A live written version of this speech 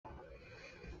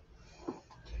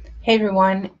Hey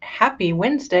everyone, happy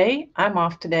Wednesday. I'm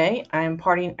off today. I'm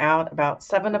parting out about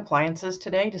 7 appliances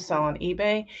today to sell on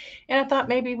eBay, and I thought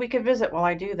maybe we could visit while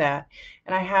I do that.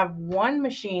 And I have one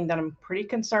machine that I'm pretty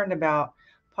concerned about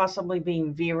possibly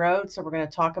being VRO'd, so we're going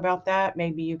to talk about that.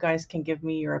 Maybe you guys can give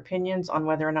me your opinions on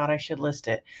whether or not I should list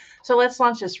it. So let's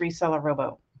launch this reseller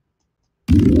robo.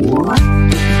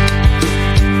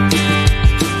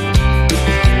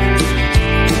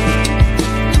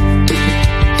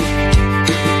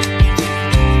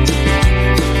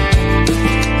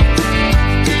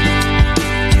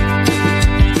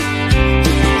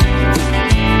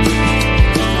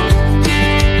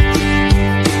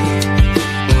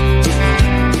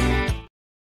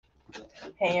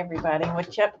 Hey everybody,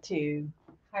 what you up to?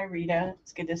 Hi Rita,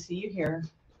 it's good to see you here.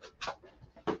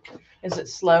 Is it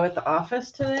slow at the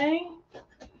office today?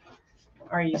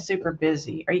 Are you super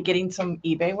busy? Are you getting some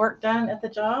eBay work done at the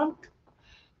job?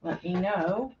 Let me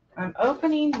know. I'm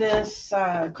opening this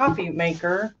coffee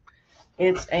maker.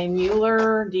 It's a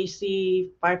Mueller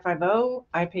DC 550.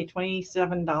 I paid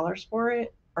 $27 for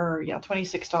it, or yeah,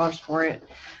 $26 for it.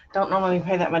 Don't normally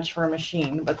pay that much for a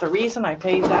machine, but the reason I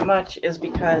paid that much is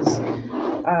because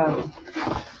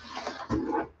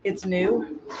it's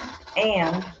new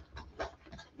and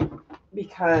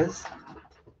because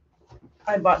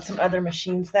I bought some other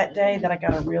machines that day that I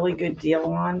got a really good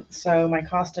deal on. So my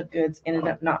cost of goods ended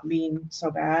up not being so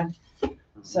bad.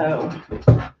 So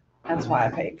that's why I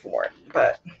paid for it.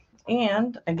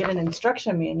 And I get an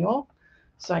instruction manual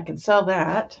so I can sell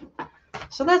that.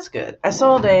 So that's good. I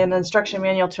sold an instruction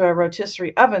manual to a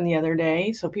rotisserie oven the other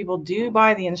day. So people do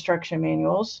buy the instruction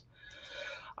manuals.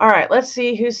 All right, let's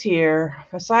see who's here.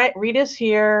 Rita's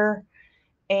here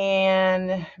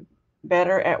and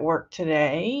better at work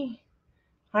today.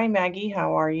 Hi, Maggie.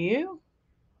 How are you?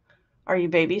 Are you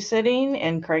babysitting?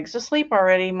 And Craig's asleep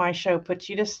already. My show puts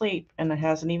you to sleep, and it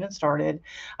hasn't even started.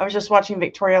 I was just watching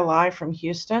Victoria live from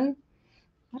Houston.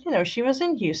 I didn't know she was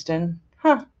in Houston.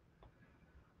 Huh.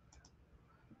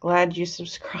 Glad you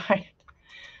subscribed.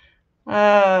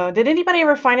 Did anybody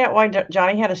ever find out why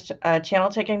Johnny had his channel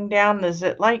taken down? Is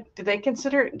it like, did they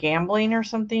consider it gambling or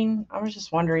something? I was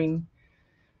just wondering.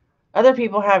 Other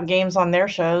people have games on their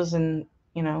shows, and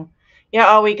yeah,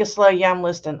 all week is slow. Yeah, I'm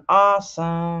listening.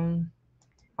 Awesome.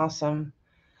 Awesome.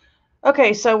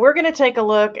 Okay, so we're going to take a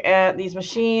look at these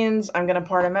machines. I'm going to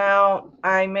part them out.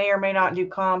 I may or may not do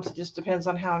comps. It just depends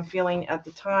on how I'm feeling at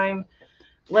the time.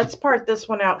 Let's part this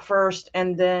one out first,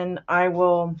 and then I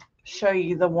will show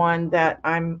you the one that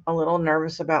I'm a little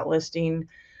nervous about listing.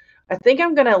 I think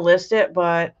I'm going to list it,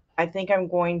 but I think I'm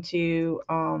going to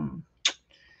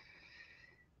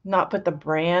not put the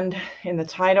brand in the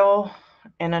title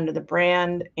and under the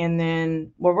brand. And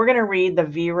then, well, we're going to read the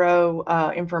Vero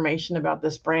information about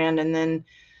this brand, and then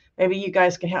maybe you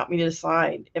guys can help me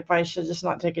decide if I should just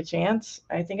not take a chance.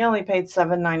 I think I only paid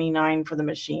 $7.99 for the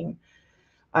machine.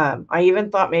 I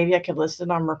even thought maybe I could list it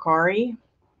on Mercari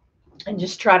and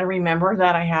just try to remember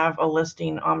that I have a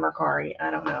listing on Mercari.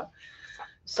 I don't know.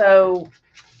 So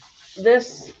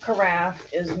this carafe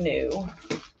is new.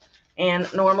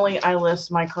 And normally I list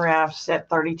my carafes at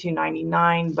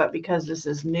 $32.99, but because this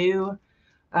is new,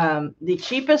 the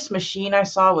cheapest machine I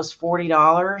saw was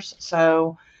 $40.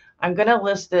 So I'm going to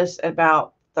list this at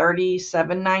about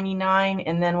 $37.99.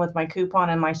 And then with my coupon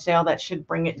and my sale, that should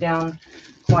bring it down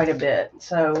quite a bit.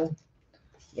 So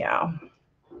yeah.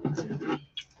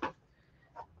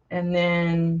 And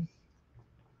then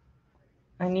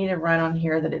I need to write on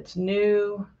here that it's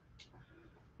new,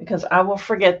 because I will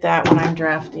forget that when I'm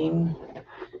drafting.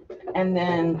 And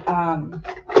then,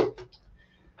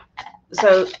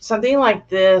 so something like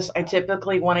this, I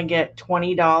typically want to get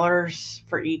 $20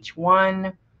 for each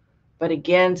one. But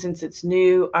again, since it's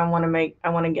new, I want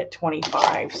to get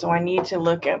 25. So I need to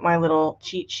look at my little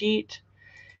cheat sheet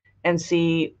and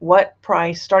see what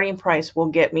starting price will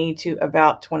get me to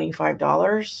about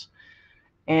 $25.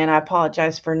 And I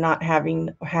apologize for not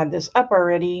having had this up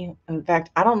already. In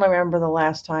fact, I don't remember the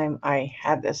last time I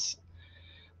had this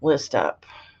list up.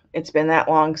 It's been that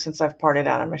long since I've parted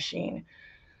out a machine.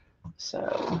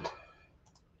 So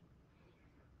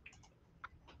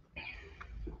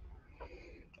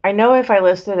I know if I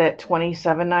list it at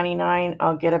 $27.99,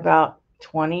 I'll get about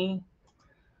 20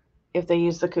 if they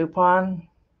use the coupon.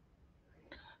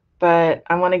 But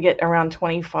I want to get around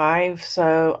 25,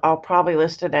 so I'll probably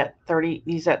list it at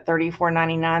these at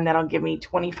 $34.99. That'll give me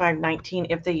 $25.19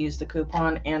 if they use the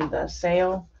coupon and the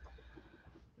sale.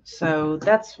 So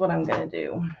that's what I'm going to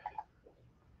do.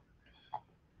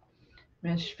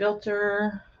 Mesh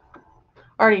filter.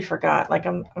 Already forgot. Like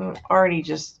I'm already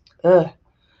just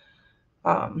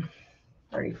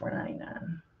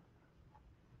 $34.99.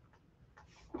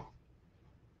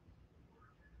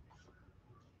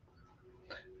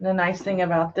 The nice thing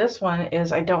about this one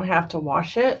is I don't have to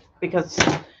wash it because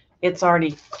it's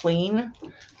already clean.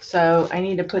 So I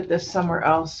need to put this somewhere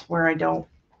else where I don't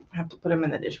have to put them in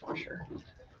the dishwasher.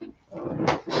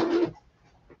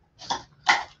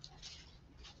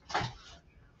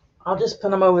 I'll just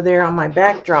put them over there on my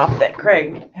backdrop that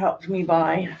Craig helped me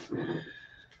buy.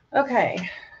 Okay.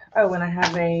 Oh, and I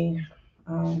have a,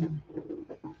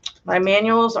 my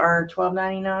manuals are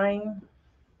 $12.99.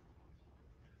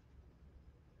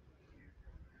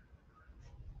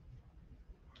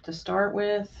 To start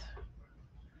with,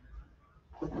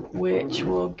 which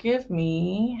will give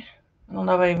me, I don't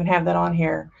know if I even have that on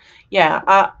here. Yeah,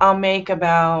 I'll make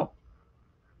about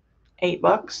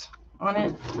 $8 on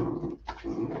it.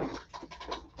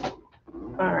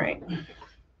 All right.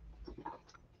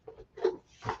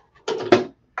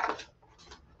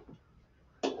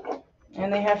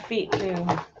 And they have feet too.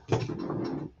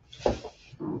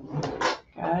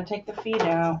 Gotta take the feet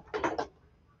out.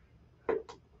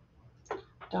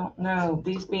 Don't know.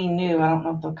 These being new, I don't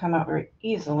know if they'll come out very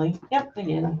easily. Yep, they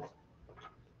did.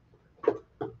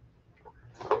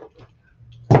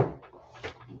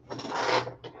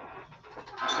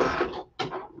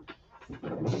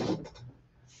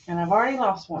 And I've already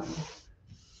lost one.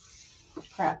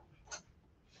 Crap.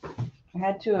 I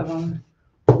had 2 of them.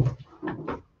 All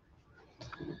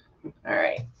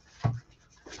right.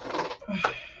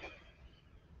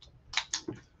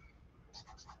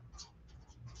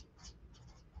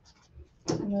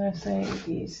 I'm going to say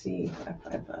DC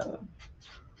 550.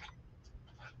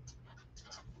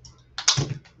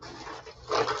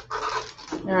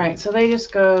 All right, so they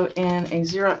just go in a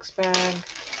Xerox bag.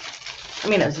 I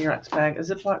mean, a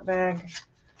Ziploc bag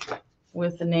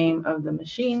with the name of the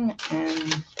machine,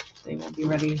 and they will be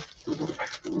ready to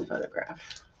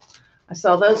photograph. I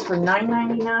sell those for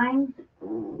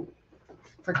 $9.99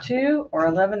 for 2 or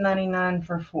 $11.99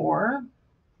 for 4.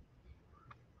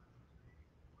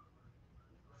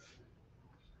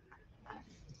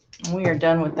 And we are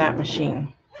done with that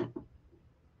machine. I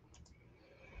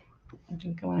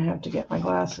think I'm going to have to get my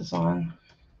glasses on.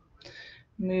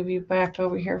 Move you back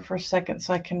over here for a second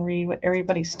so I can read what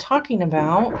everybody's talking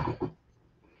about.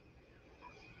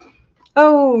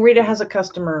 Oh, Rita has a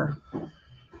customer.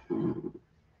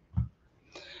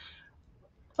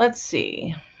 Let's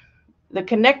see. He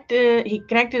connected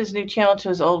his new channel to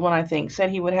his old one, I think. Said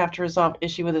he would have to resolve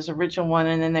issue with his original one,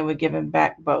 and then they would give him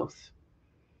back both.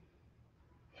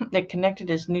 They connected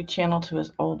his new channel to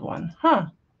his old one. Huh.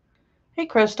 Hey,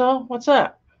 Crystal, what's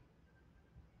up?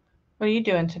 What are you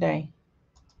doing today?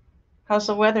 How's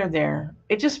the weather there?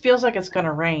 It just feels like it's going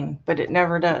to rain, but it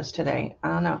never does today. I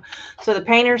don't know. So the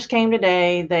painters came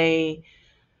today. They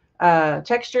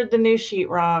textured the new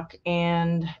sheetrock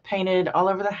and painted all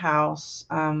over the house.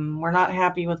 We're not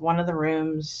happy with one of the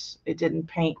rooms. It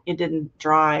didn't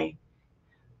dry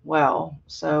well.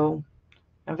 So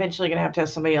eventually going to have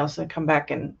somebody else to come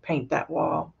back and paint that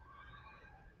wall.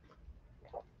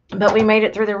 But we made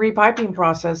it through the repiping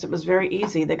process. It was very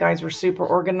easy. The guys were super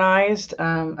organized.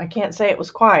 I can't say it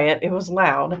was quiet. It was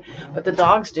loud, but the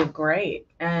dogs did great.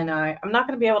 And I'm not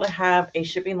going to be able to have a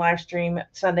shipping live stream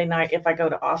Sunday night if I go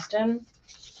to Austin.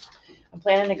 I'm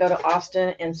planning to go to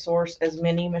Austin and source as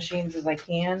many machines as I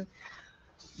can.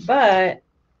 But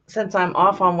since I'm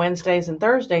off on Wednesdays and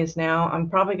Thursdays now, I'm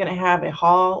probably going to have a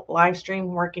haul live stream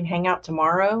working Hangout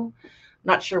tomorrow.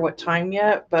 Not sure what time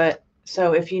yet, but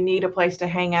so if you need a place to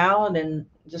hang out and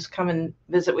just come and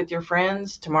visit with your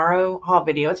friends, tomorrow haul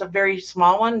video. It's a very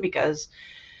small one because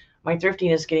my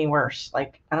thrifting is getting worse.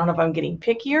 Like, I don't know if I'm getting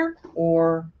pickier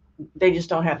or they just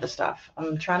don't have the stuff.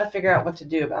 I'm trying to figure out what to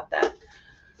do about that.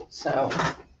 So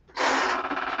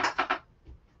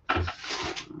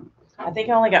I think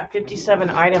I only got 57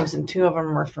 items and 2 of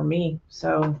them are for me.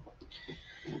 So,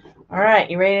 all right,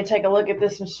 you ready to take a look at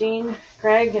this machine,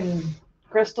 Craig and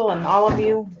Crystal and all of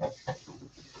you?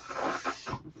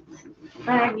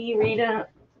 Maggie, Rita.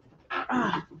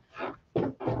 I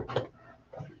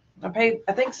paid,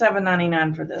 I think,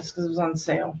 $7.99 for this because it was on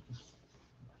sale.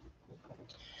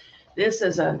 This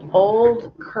is an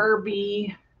old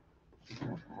Kirby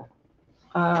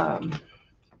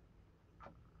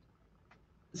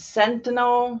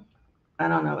Sentinel. I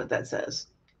don't know what that says.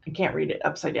 I can't read it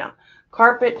upside down.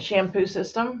 Carpet shampoo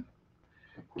system.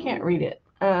 Can't read it.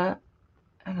 I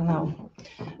don't know.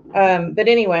 But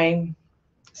anyway,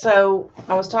 so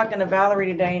I was talking to Valerie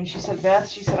today, and she said, Beth,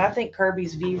 she said, I think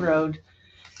Kirby's V-Road.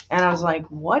 And I was like,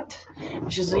 what?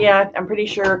 She said, yeah, I'm pretty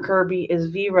sure Kirby is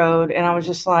V-Road. And I was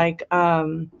just like,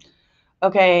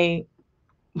 okay,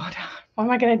 what am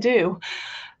I going to do?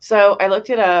 So I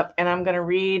looked it up, and I'm going to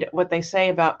read what they say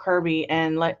about Kirby,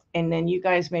 and then you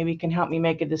guys maybe can help me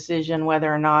make a decision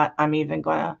whether or not I'm even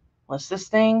going to list this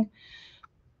thing.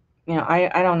 You know,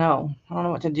 I don't know. I don't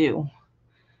know what to do.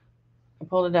 I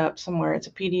pulled it up somewhere. It's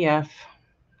a PDF.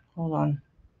 Hold on.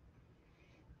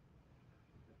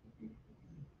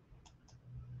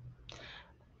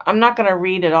 I'm not going to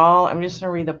read it all. I'm just going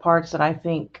to read the parts that I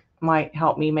think might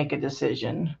help me make a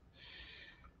decision.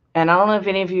 And I don't know if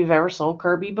any of you have ever sold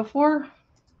Kirby before,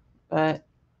 but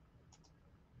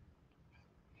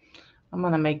I'm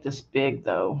going to make this big,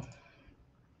 though.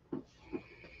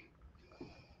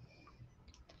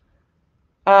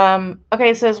 Okay,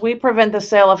 it says we prevent the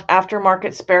sale of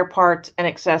aftermarket spare parts and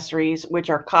accessories, which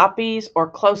are copies or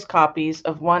close copies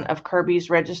of one of Kirby's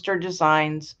registered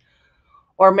designs,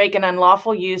 or make an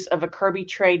unlawful use of a Kirby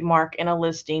trademark in a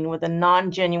listing with a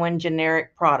non-genuine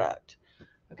generic product.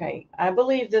 Okay, I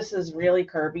believe this is really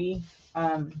Kirby.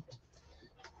 I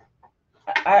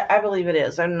believe it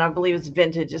is. I believe it's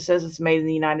vintage. It says it's made in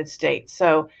the United States.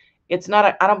 So it's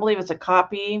not, I don't believe it's a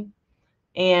copy.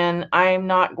 And I'm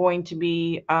not going to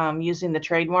be using the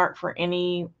trademark for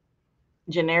any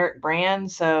generic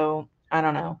brand. So I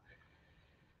don't know.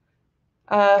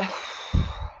 All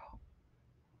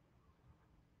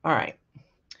right.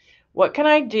 What can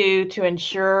I do to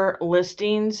ensure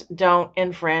listings don't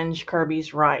infringe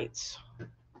Kirby's rights?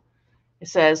 It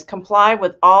says, comply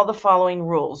with all the following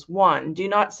rules. 1, do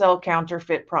not sell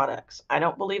counterfeit products. I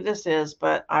don't believe this is,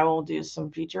 but I will do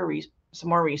some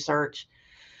more research.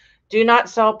 Do not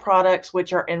sell products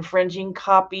which are infringing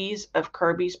copies of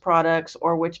Kirby's products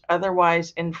or which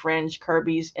otherwise infringe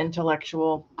Kirby's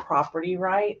intellectual property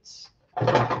rights.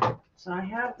 So I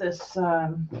have this,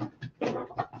 I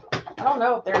don't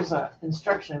know if there's an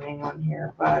instruction manual in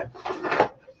here, but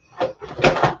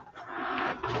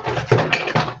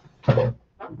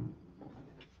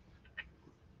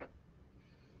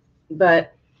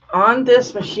on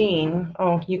this machine,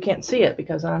 oh, you can't see it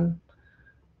because I'm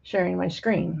sharing my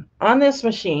screen. On this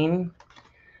machine,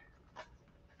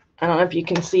 I don't know if you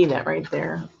can see that right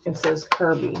there. It says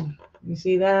Kirby. You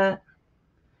see that?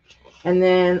 And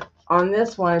then on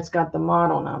this one, it's got the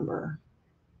model number.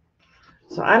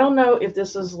 So I don't know if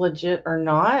this is legit or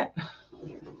not,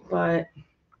 but,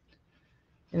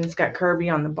 and it's got Kirby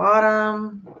on the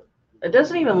bottom. It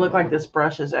doesn't even look like this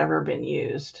brush has ever been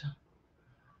used.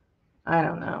 I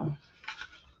don't know.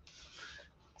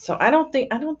 So I don't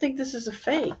think this is a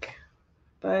fake,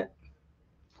 but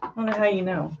I don't know how you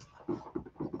know.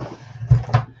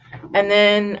 And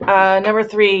then number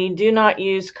 3, do not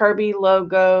use Kirby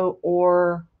logo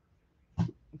or,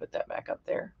 put that back up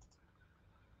there,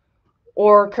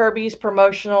 or Kirby's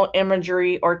promotional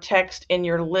imagery or text in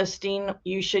your listing.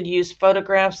 You should use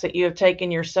photographs that you have taken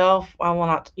yourself. I will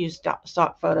not use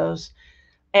stock photos.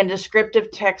 And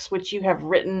descriptive text which you have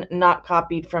written, not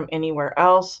copied from anywhere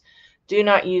else. Do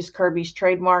not use Kirby's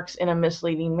trademarks in a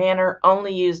misleading manner.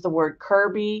 Only use the word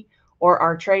Kirby or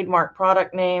our trademark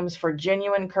product names for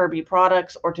genuine Kirby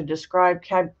products or to describe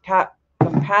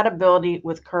compatibility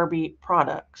with Kirby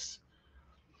products.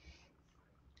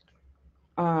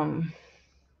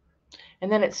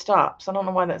 And then it stops. I don't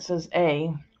know why that says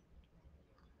A.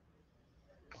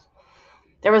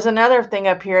 There was another thing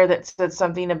up here that said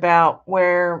something about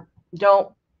where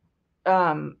don't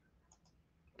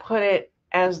put it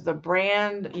as the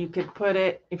brand. You could put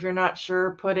it, if you're not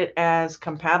sure, put it as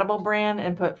compatible brand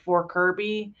and put for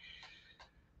Kirby.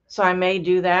 So I may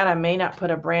do that. I may not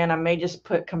put a brand. I may just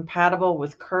put compatible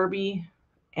with Kirby.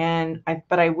 And I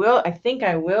think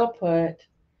I will put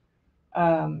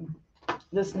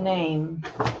this name.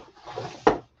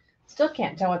 Still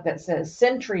can't tell what that says.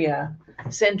 Centria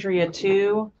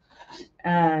 2,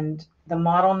 and the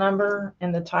model number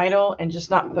in the title, and just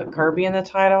not put Kirby in the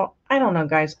title. I don't know,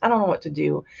 guys. I don't know what to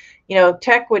do. You know,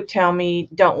 tech would tell me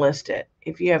don't list it.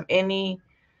 If you have any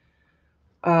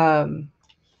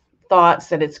thoughts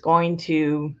that it's going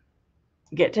to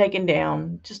get taken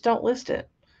down, just don't list it.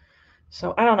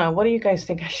 So I don't know. What do you guys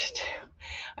think I should do?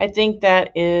 I think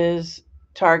that is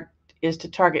to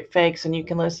target fakes, and you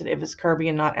can list it if it's Kirby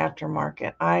and not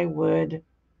aftermarket. I would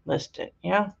list it.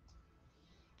 Yeah.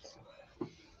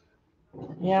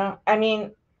 Yeah. I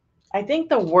mean, I think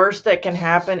the worst that can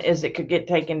happen is it could get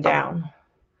taken down.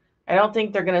 I don't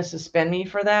think they're going to suspend me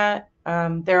for that.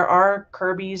 There are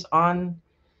Kirby's on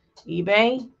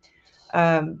eBay,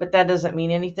 but that doesn't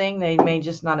mean anything. They may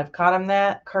just not have caught him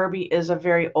that. Kirby is a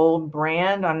very old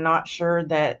brand. I'm not sure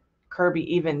that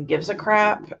Kirby even gives a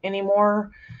crap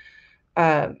anymore,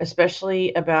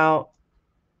 especially about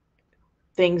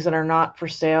things that are not for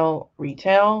sale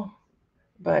retail,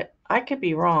 but I could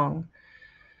be wrong.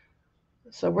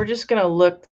 So we're just going to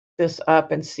look this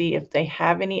up and see if they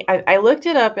have any. I looked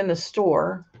it up in the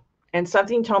store and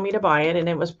something told me to buy it, and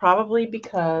it was probably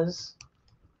because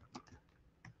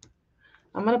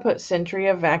I'm going to put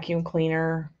Centria vacuum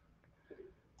cleaner.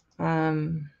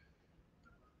 Well,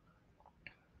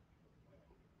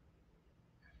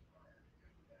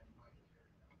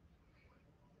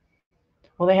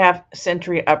 they have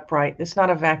Centria Upright. It's not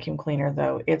a vacuum cleaner,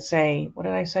 though. It's a, what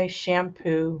did I say?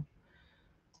 Shampoo.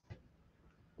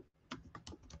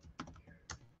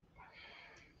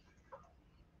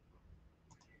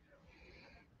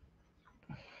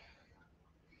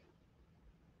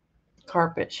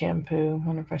 Carpet shampoo. I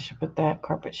wonder if I should put that.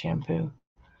 Carpet shampoo.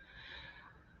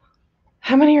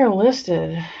 How many are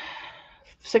listed?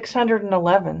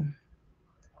 611.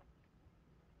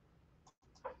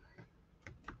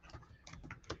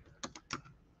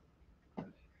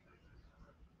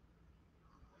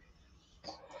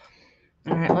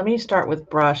 All right, let me start with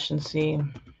brush and see.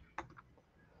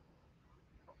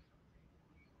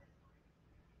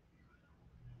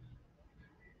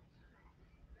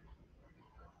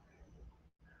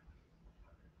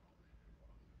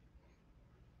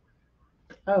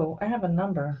 Oh, I have a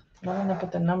number. Why don't I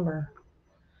put the number?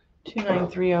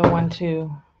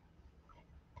 293012.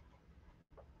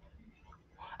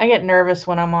 I get nervous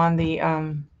when I'm on the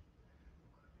on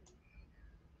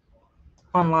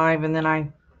live, and then I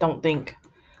don't think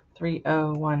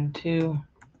 3012.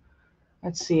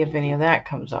 Let's see if any of that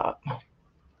comes up.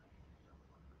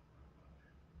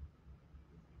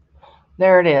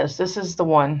 There it is. This is the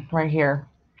one right here.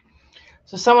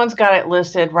 So someone's got it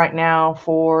listed right now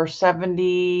for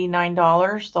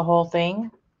 $79, the whole thing.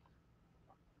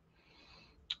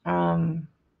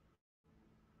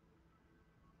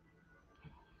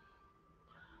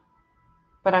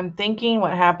 But I'm thinking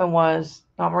what happened was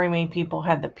not very many people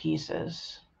had the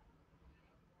pieces.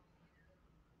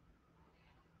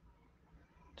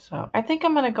 So I think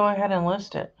I'm going to go ahead and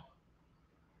list it.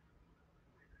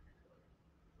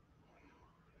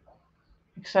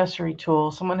 Accessory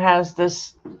tool. Someone has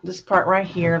this part right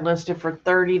here listed for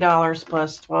 $30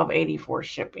 plus $12.84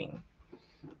 shipping.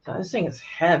 So this thing is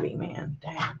heavy, man.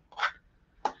 Damn.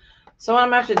 So what I'm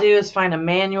going to have to do is find a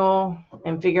manual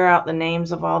and figure out the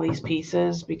names of all these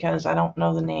pieces because I don't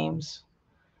know the names.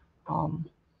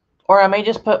 Or I may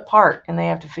just put part and they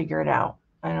have to figure it out.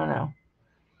 I don't know.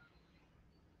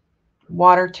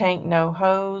 Water tank, no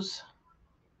hose.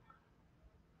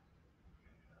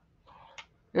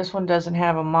 This one doesn't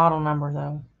have a model number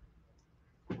though.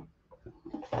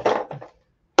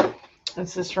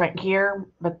 It's this right here,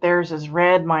 but theirs is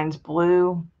red, mine's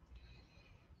blue.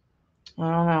 I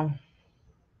don't know.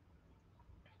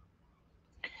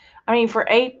 I mean, for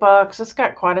 $8, it's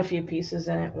got quite a few pieces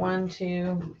in it. 1,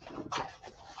 2,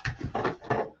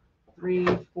 3,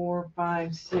 4,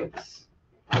 5, 6.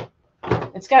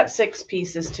 It's got 6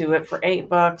 pieces to it for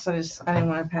 $8. I didn't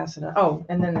want to pass it up. Oh,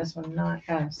 and then this one,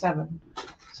 7.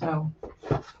 So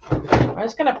I'm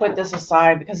just going to put this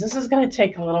aside because this is going to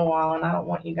take a little while and I don't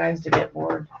want you guys to get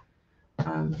bored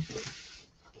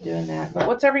doing that. But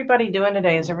what's everybody doing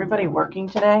today? Is everybody working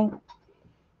today?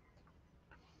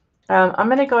 I'm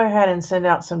going to go ahead and send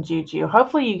out some juju.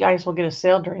 Hopefully you guys will get a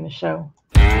sale during the show.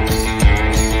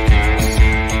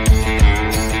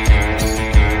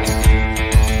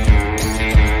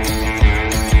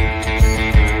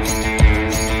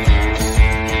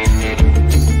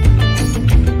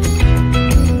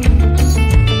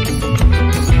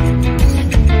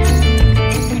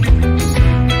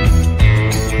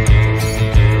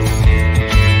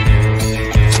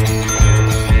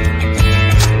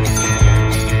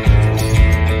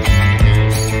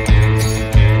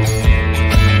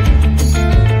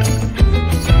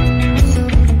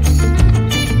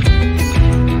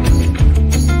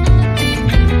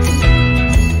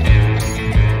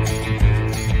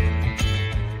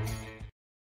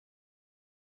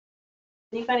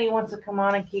 Anybody wants to come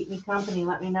on and keep me company,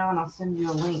 let me know and I'll send you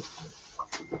a link.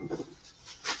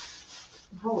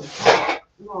 Holy cow.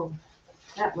 Whoa,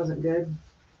 that wasn't good.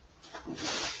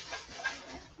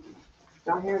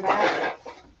 Y'all hear that?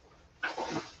 I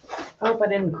hope I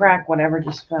didn't crack whatever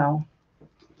just fell.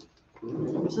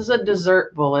 This is a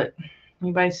dessert bullet.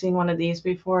 Anybody seen one of these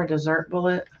before? A dessert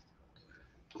bullet?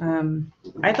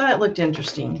 I thought it looked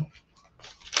interesting.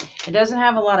 It doesn't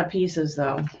have a lot of pieces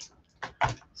though.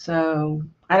 So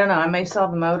I don't know. I may sell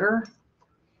the motor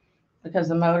because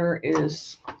the motor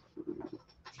is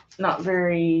not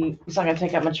very, it's not going to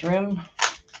take up much room.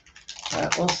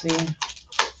 But we'll see.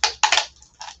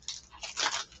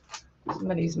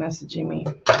 Somebody's messaging me.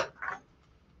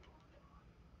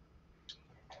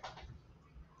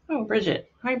 Oh,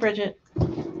 Bridget. Hi, Bridget.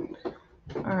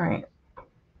 All right.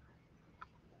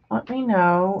 Let me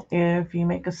know if you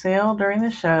make a sale during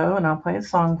the show, and I'll play a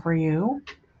song for you.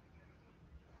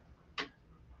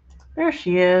 There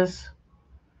she is.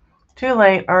 Too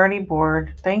late, already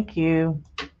bored. Thank you.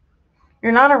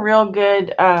 You're not a real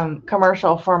good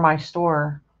commercial for my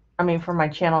store. I mean, for my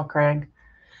channel, Craig.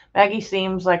 Maggie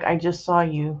seems like I just saw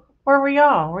you. Where were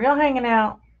y'all? Were y'all hanging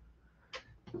out?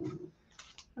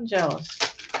 I'm jealous.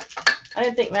 I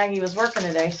didn't think Maggie was working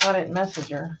today, so I didn't message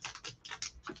her.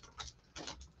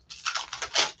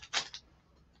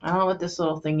 I don't know what this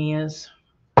little thingy is.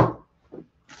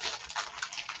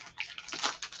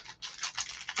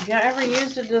 Have you ever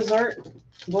used a dessert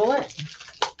bullet?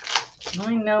 I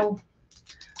don't know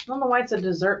why it's a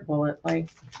dessert bullet. Like,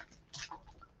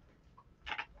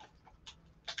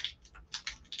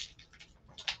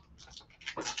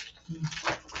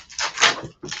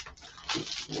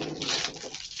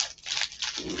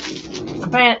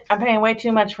 I'm paying way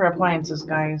too much for appliances,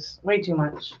 guys. Way too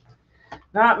much.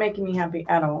 Not making me happy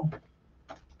at all.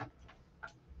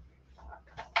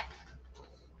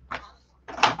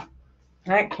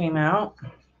 That came out.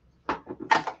 Oh,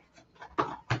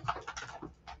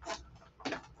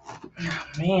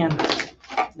 man,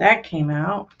 that came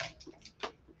out.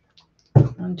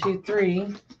 1, 2,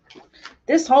 3.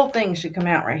 This whole thing should come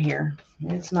out right here.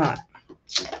 It's not.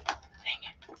 Dang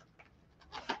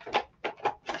it.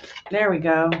 There we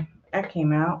go. That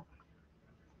came out.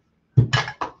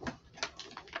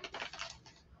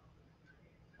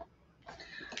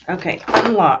 Okay,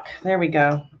 unlock. There we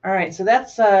go. All right, so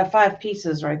that's 5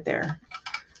 pieces right there.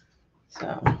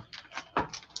 So,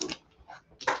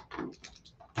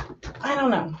 I don't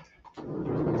know.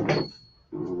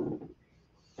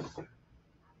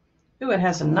 Ooh, it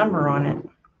has a number on it.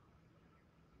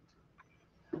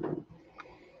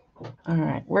 All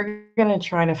right, we're going to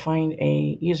try to find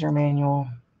a user manual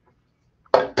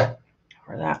for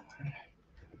that one.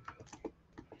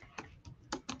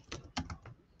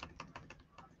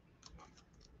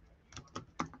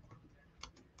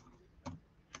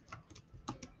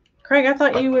 Craig, I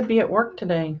thought you would be at work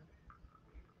today.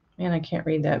 Man, I can't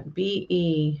read that.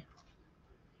 BE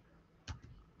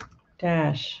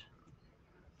dash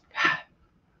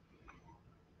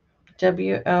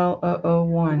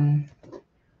WL001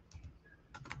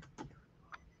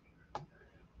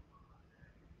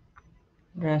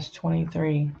 dash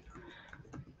 23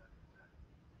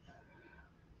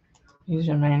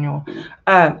 user manual.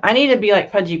 I need to be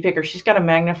like Pudgy Picker. She's got a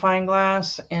magnifying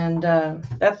glass, and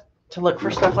that's to look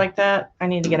for stuff like that. I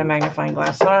need to get a magnifying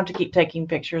glass so I don't have to keep taking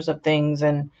pictures of things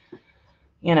and,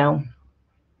 you know.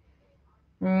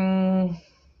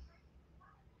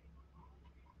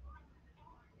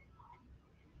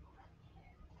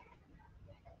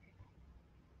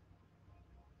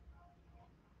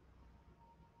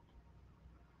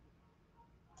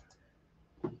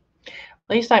 At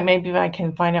least maybe I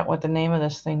can find out what the name of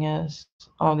this thing is.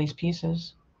 All these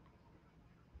pieces.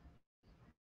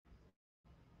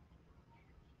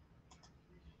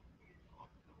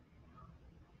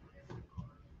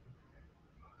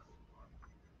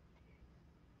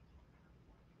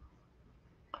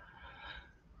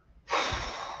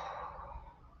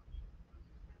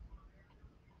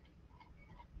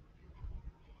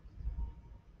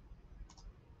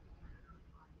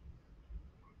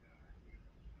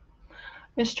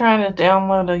 Just trying to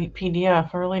download a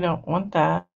PDF. I really don't want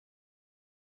that.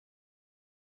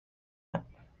 I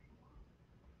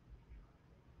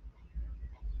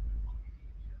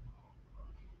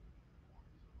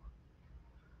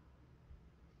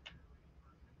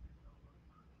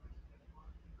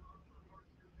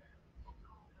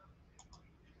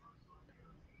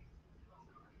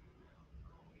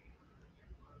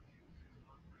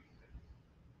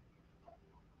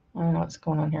don't know what's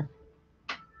going on here.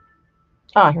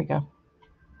 Oh, here we go.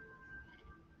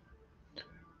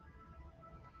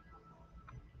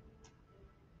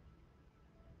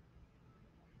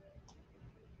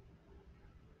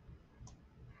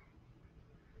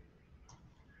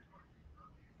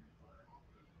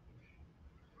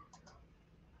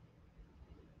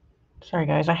 Sorry,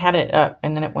 guys. I had it up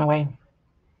and then it went away.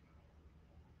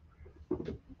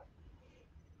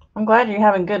 I'm glad you're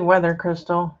having good weather,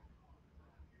 Crystal.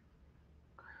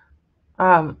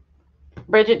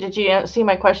 Bridget, did you see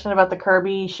my question about the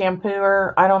Kirby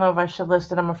shampooer? I don't know if I should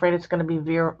list it. I'm afraid it's going to be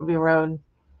VRO'd.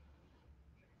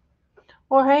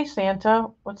 Well, hey, Santa.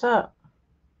 What's up?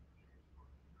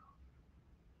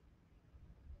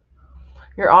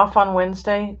 You're off on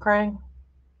Wednesday, Craig?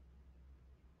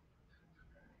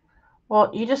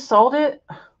 Well, you just sold it?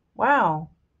 Wow.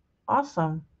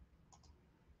 Awesome.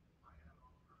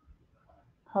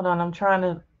 Hold on. I'm trying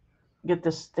to get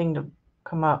this thing to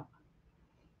come up.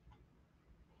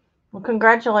 Well,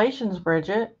 congratulations,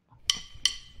 Bridget.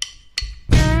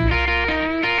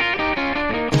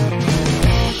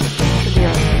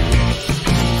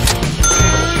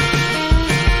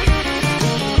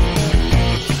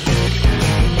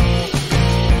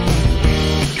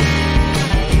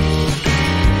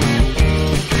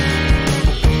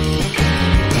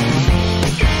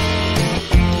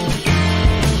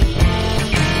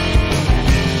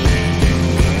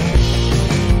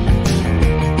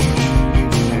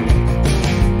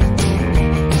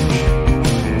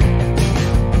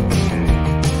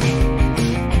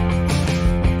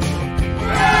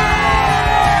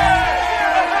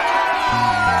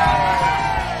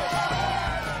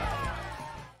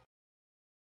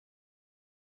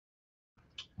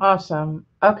 Awesome.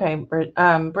 Okay, Bridget,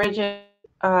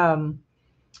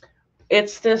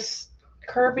 it's this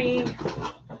Kirby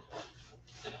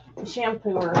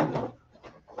shampooer,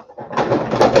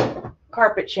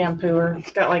 carpet shampooer.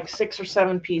 It's got like 6 or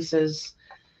 7 pieces.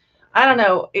 I don't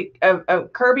know.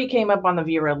 Kirby came up on the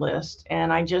Vera list,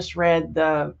 and I just read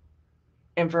the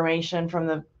information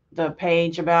from the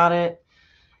page about it.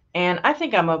 And I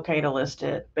think I'm okay to list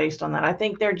it based on that. I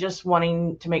think they're just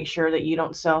wanting to make sure that you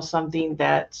don't sell something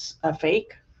that's a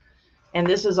fake. And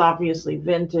this is obviously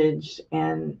vintage.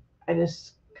 And I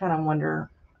just kind of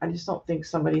wonder, I just don't think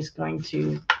somebody's going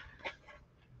to,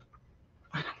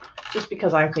 just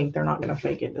because I think they're not going to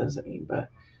fake it doesn't mean, but,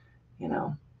 you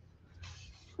know,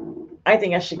 I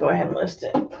think I should go ahead and list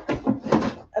it.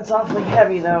 It's awfully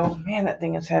heavy though. Man, that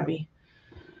thing is heavy.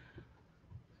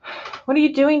 What are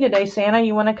you doing today, Santa?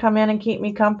 You want to come in and keep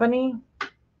me company?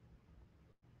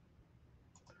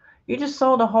 You just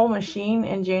sold a whole machine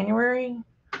in January?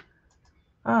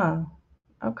 Oh,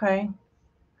 okay.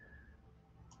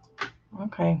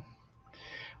 Okay.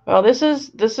 Well, this is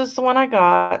the one I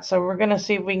got. So we're gonna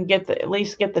see if we can at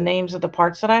least get the names of the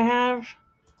parts that I have.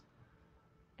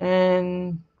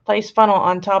 And place funnel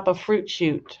on top of fruit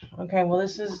shoot. Okay, well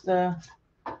this is the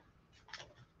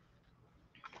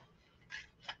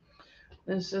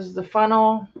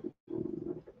funnel.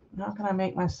 How can I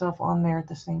make myself on there at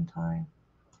the same time?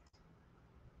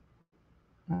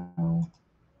 No.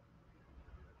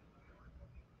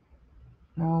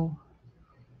 No.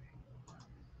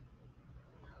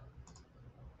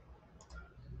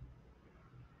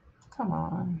 Come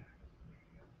on.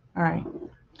 All right.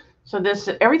 So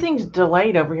everything's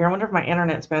delayed over here. I wonder if my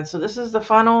internet's bad. So this is the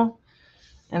funnel,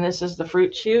 and this is the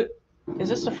fruit shoot. Is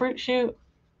this the fruit shoot?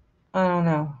 I don't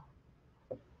know.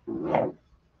 I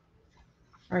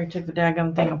already took the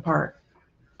daggum thing apart.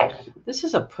 This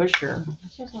is a pusher.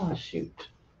 This is not a shoot.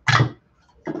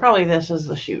 Probably this is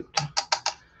the shoot.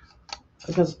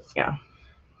 Because, yeah.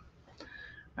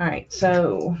 All right,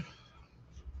 so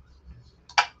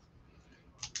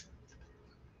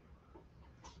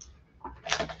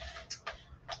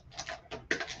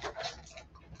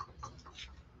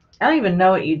I don't even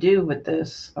know what you do with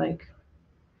this. Like,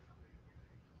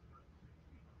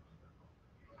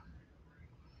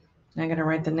 I gotta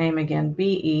write the name again.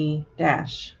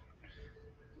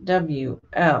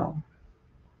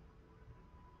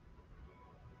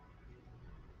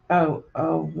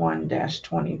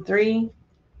 BE-WL001-23.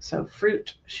 So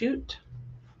fruit shoot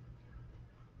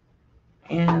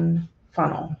and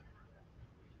funnel.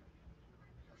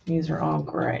 These are all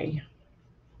gray.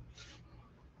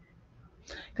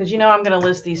 Because I'm going to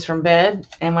list these from bed,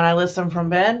 and when I list them from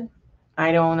bed,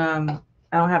 I don't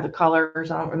have the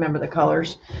colors. I don't remember the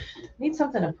colors. I need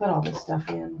something to put all this stuff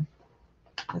in.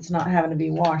 It's not having to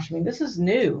be washed. I mean, this is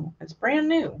new. It's brand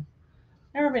new.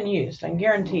 Never been used. I can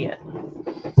guarantee it.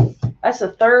 That's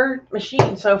the 3rd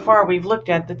machine so far we've looked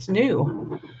at that's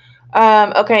new.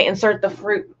 Okay, insert the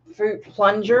fruit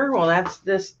plunger. Well, that's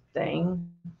this thing.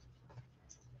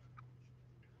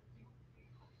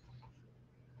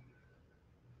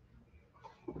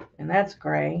 And that's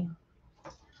gray.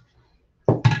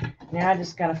 Now I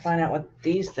just got to find out what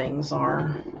these things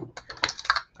are.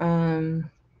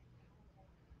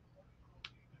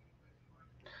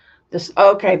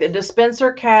 Okay, the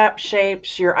dispenser cap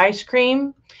shapes your ice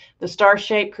cream. The star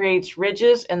shape creates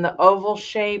ridges, and the oval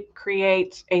shape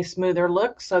creates a smoother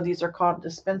look. So these are called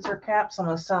dispenser caps. I'm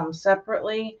going to sell them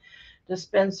separately.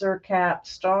 Dispenser cap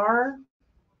star.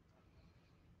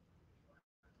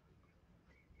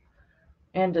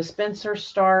 And dispenser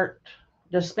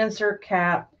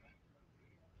cap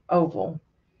oval.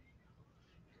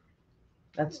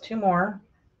 That's 2 more.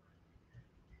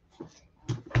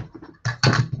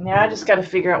 Now I just got to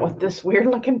figure out what this weird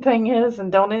looking thing is,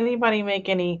 and don't anybody make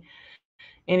any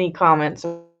comments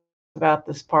about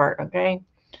this part, okay?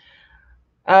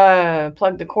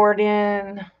 Plug the cord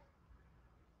in.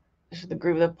 This is the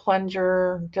groove of the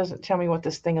plunger. Doesn't tell me what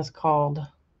this thing is called.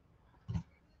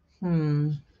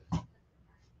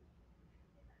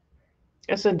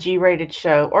 It's a G-rated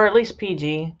show, or at least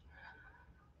PG.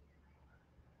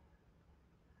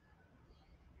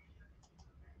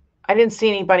 I didn't see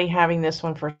anybody having this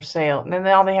one for sale. And then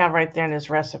all they have right there is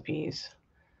recipes.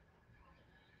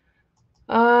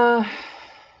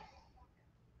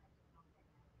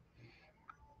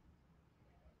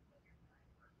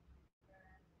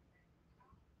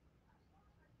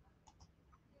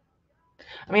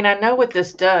 I mean, I know what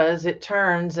this does. It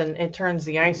turns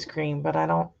the ice cream, but I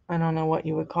don't know what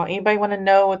you would call it. Anybody want to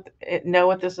know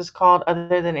what this is called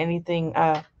other than anything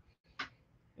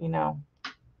you know,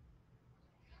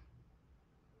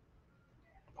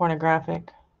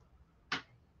 pornographic?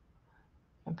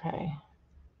 Okay.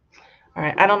 All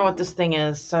right. I don't know what this thing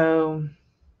is, so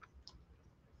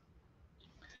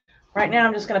right now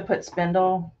I'm just going to put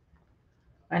spindle.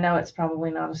 I know it's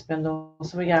probably not a spindle.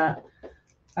 So we got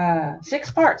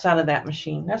 6 parts out of that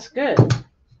machine. That's good.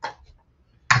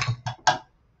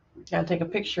 Gotta take a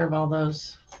picture of all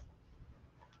those.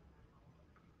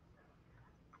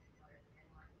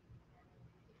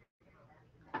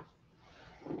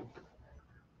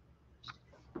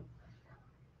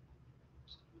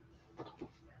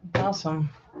 Awesome.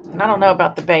 And I don't know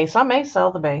about the base. I may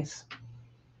sell the base.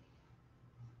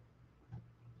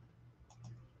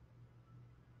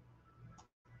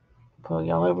 Pull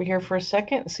y'all over here for a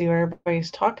second and see what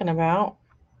everybody's talking about.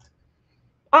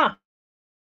 Ah,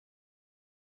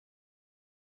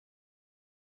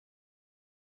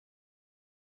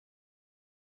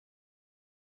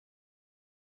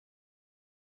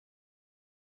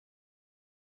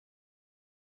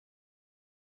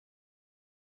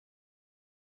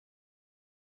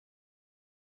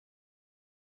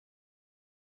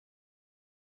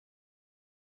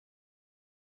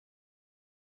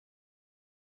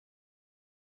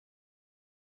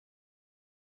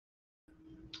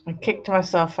 I kicked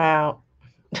myself out.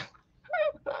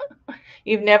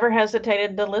 You've never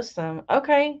hesitated to list them.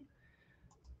 Okay.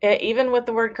 Even with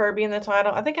the word Kirby in the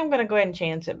title, I think I'm going to go ahead and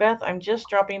chance it. Beth, I'm just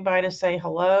dropping by to say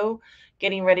hello.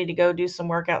 Getting ready to go do some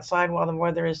work outside while the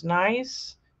weather is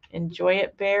nice. Enjoy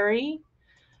it, Barry.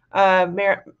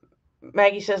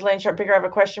 Maggie says, Lane Sharp Picker, I have a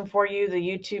question for you, the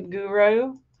YouTube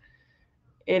guru.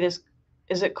 Is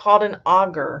it called an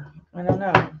auger? I don't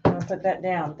know. I'm going to put that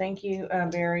down. Thank you,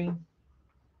 Barry.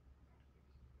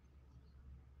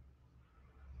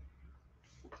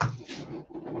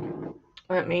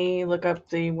 Let me look up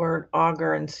the word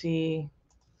auger and see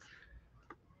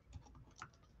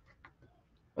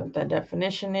what the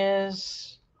definition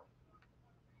is.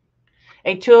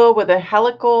 A tool with a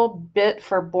helical bit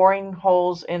for boring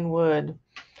holes in wood.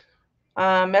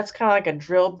 That's kind of like a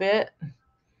drill bit.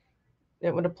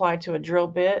 It would apply to a drill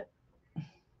bit.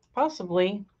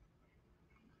 Possibly.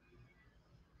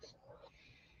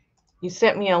 You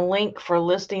sent me a link for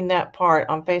listing that part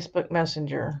on Facebook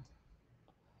Messenger.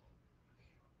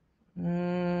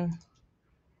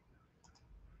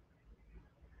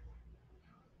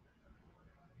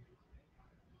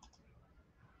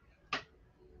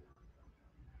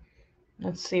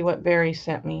 Let's see what Barry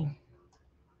sent me.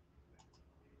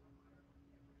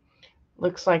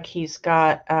 Looks like he's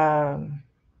got, where's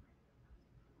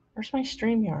my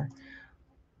StreamYard?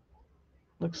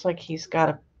 Looks like he's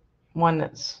got one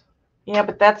that's, yeah,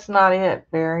 but that's not it,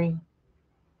 Barry.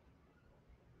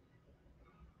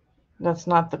 That's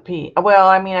not the P. Well,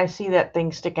 I mean, I see that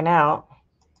thing sticking out.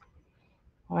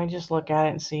 Let me just look at it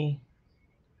and see.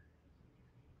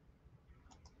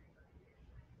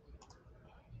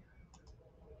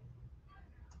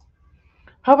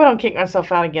 Hope I don't kick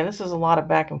myself out again. This is a lot of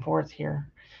back and forth here.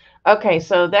 Okay,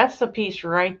 so that's the piece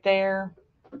right there.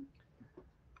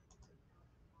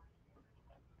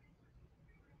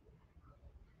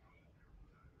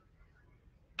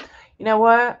 You know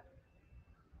what?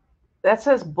 That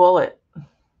says bullet.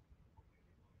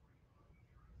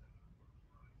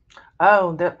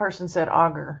 Oh, that person said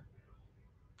auger.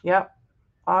 Yep,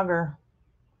 auger.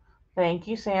 Thank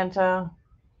you, Santa.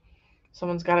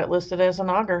 Someone's got it listed as an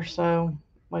auger, so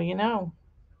what do you know?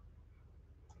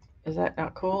 Is that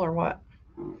not cool or what?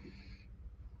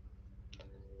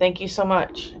 Thank you so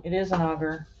much. It is an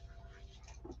auger.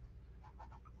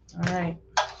 All right.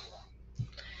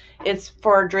 It's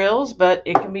for drills, but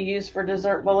it can be used for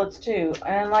dessert bullets too.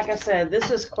 And like I said,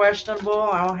 this is questionable.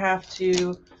 I'll have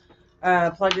to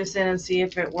plug this in and see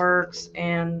if it works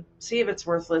and see if it's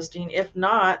worth listing. If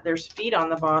not, there's feet on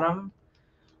the bottom.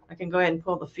 I can go ahead and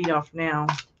pull the feet off now.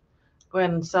 Go ahead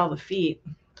and sell the feet.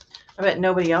 I bet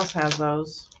nobody else has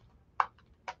those.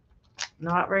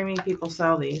 Not very many people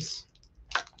sell these.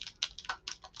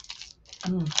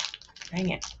 Dang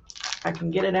it. I can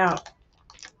get it out.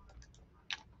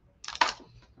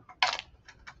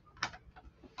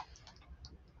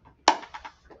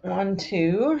 One,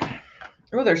 two.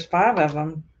 Oh, there's 5 of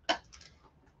them.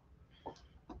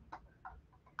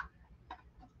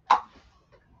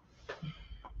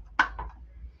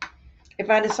 If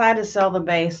I decide to sell the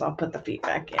base, I'll put the feet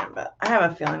back in, but I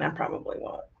have a feeling I probably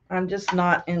won't. I'm just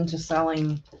not into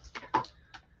selling,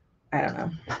 I don't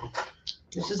know.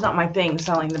 It's just not my thing,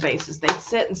 selling the bases. They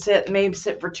sit and sit, maybe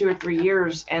sit for 2 or 3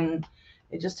 years, and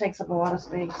it just takes up a lot of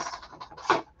space.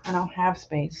 I don't have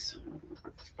space.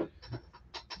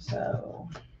 So,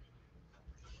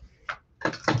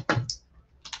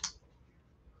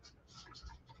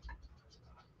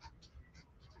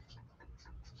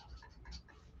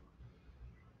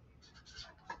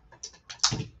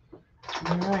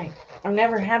 all right. I've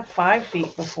never had 5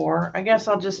 feet before. I guess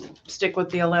I'll just stick with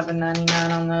the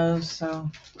 $11.99 on those. So,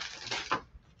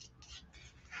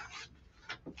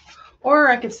 or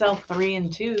I could sell 3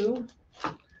 and 2.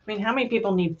 I mean, how many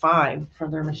people need 5 for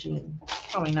their machine?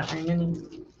 Probably not very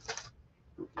many.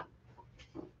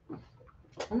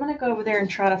 I'm going to go over there and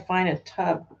try to find a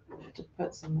tub to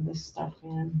put some of this stuff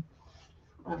in.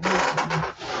 Oh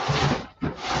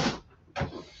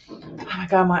my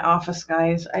God, my office,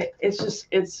 guys.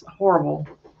 It's horrible.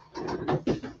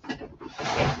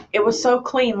 It was so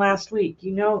clean last week.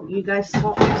 You know, you guys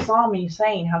saw me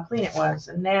saying how clean it was.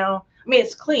 And now, I mean,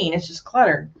 it's clean. It's just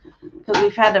cluttered because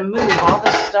we've had to move all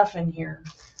this stuff in here.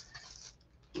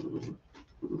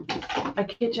 My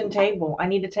kitchen table. I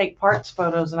need to take parts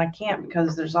photos, and I can't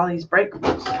because there's all these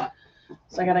breakables.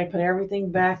 So I got to put everything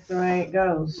back the way it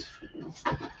goes.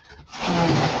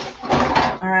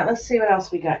 All right, let's see what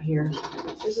else we got here.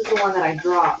 This is the one that I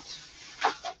dropped.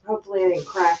 Hopefully I didn't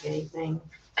crack anything.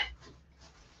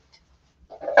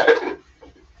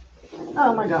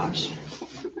 Oh my gosh.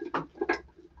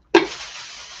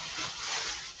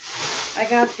 I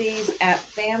got these at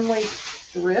Family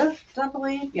Thrift, I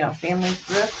believe. Yeah, Family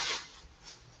Thrift.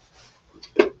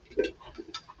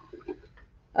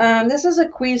 This is a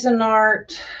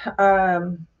Cuisinart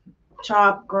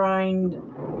chop grind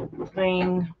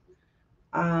thing.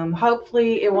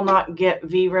 Hopefully it will not get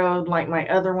V-road like my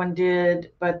other one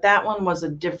did, but that one was a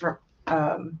different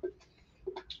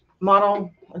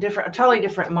model, a totally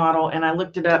different model, and I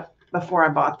looked it up before I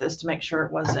bought this to make sure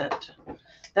it wasn't.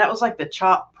 That was like the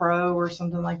Chop Pro or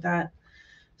something like that.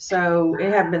 So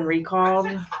it had been recalled.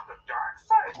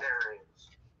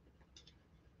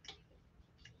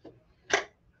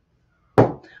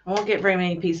 I won't get very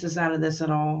many pieces out of this at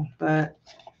all, but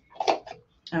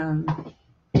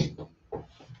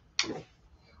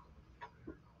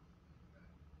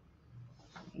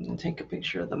take a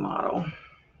picture of the model.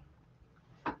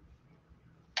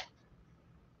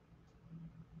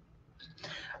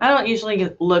 I don't usually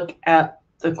look at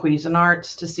the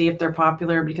Cuisinarts to see if they're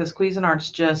popular because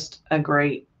Cuisinart's just a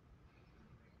great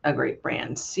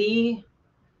brand.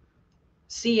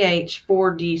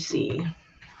 CH4DC.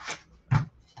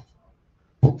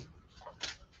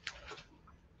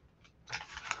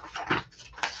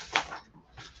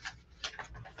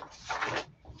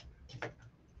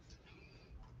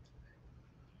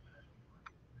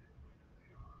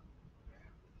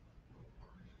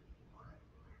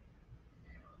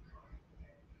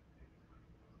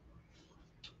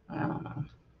 I don't know.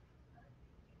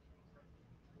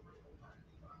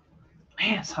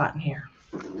 Man, it's hot in here.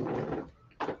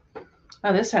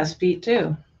 Oh, this has feet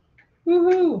too.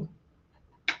 Woohoo!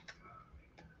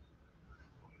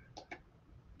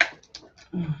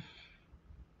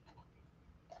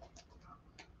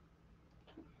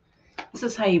 This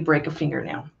is how you break a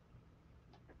fingernail.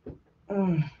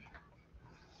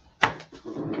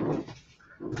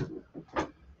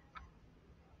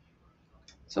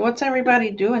 So what's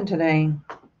everybody doing today?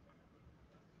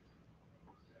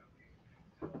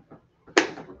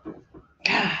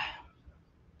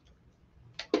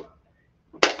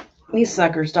 These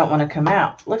suckers don't want to come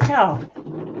out. Look how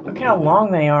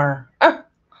long they are.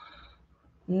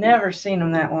 Never seen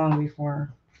them that long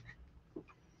before.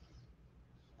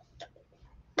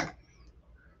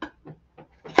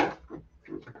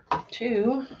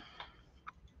 Two.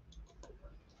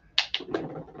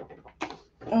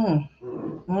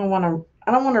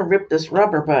 I don't want to rip this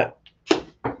rubber, but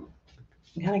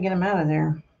you gotta get them out of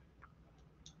there.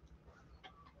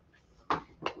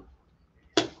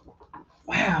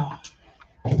 Wow.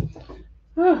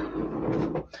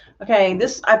 Okay,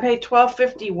 I paid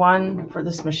 $12.51 for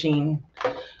this machine,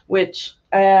 which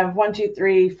I have 1, 2,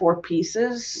 3, 4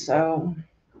 pieces. So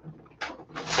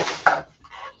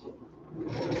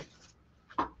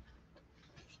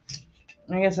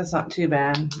I guess that's not too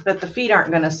bad. But the feet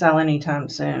aren't going to sell anytime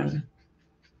soon.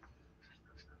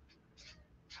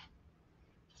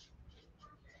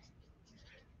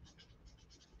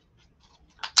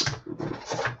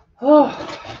 Oh,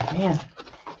 man.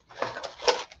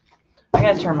 I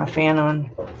got to turn my fan on.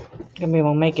 Gonna be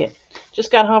able to make it.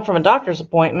 Just got home from a doctor's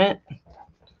appointment.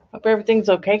 Hope everything's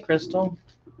okay, Crystal.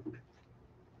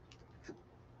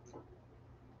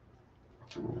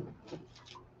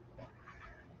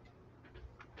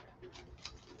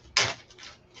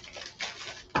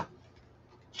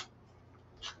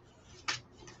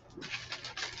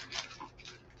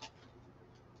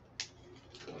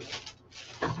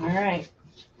 All right.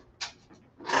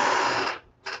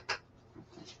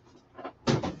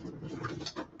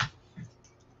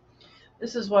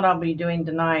 This is what I'll be doing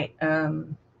tonight.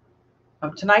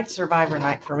 Tonight's Survivor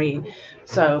night for me.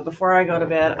 So before I go to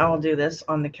bed, I will do this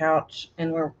on the couch,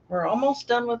 and we're almost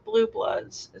done with Blue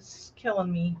Bloods. It's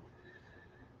killing me.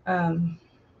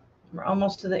 We're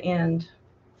almost to the end.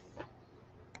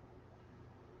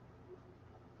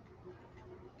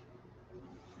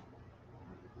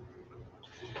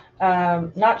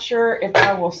 Not sure if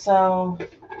I will sell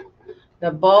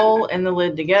the bowl and the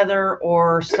lid together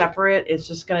or separate. It's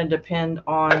just going to depend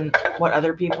on what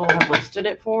other people have listed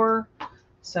it for.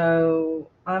 So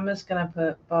I'm just going to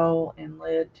put bowl and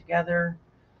lid together.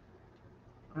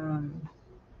 And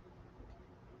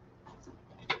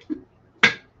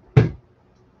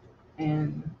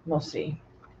we'll see.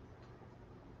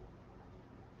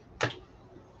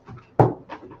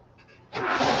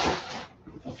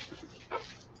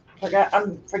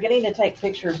 I'm forgetting to take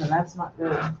pictures, and that's not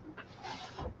good.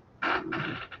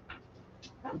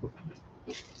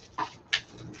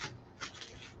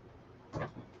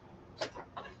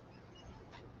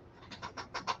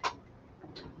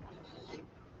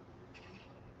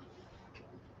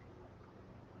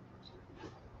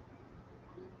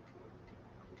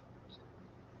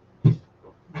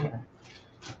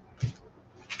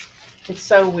 It's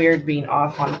so weird being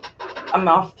off I'm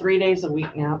off 3 days a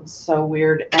week now. It's so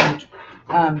weird.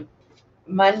 And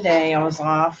Monday I was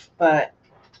off, but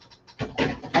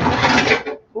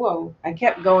I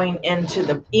kept going into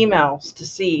the emails to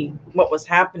see what was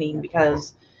happening,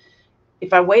 because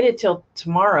if I waited till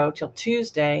tomorrow, till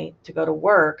Tuesday to go to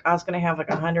work, I was going to have like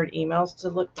 100 emails to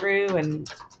look through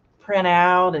and print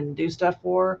out and do stuff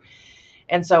for.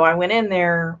 And so I went in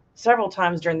there several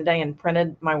times during the day and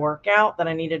printed my workout that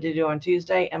I needed to do on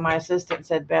Tuesday. And my assistant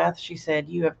said, Beth, she said,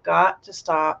 you have got to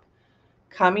stop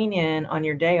coming in on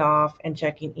your day off and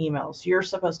checking emails. You're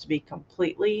supposed to be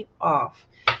completely off.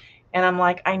 And I'm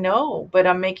like, I know, but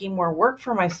I'm making more work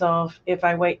for myself if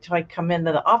I wait till I come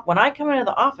into the office. When I come into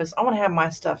the office, I want to have my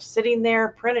stuff sitting there,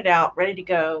 printed out, ready to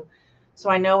go, so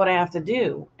I know what I have to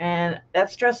do. And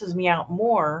that stresses me out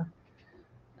more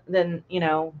than,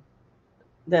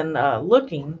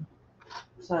 looking.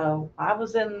 So I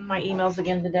was in my emails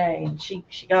again today, and she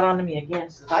got on to me again.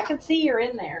 She says, I can see you're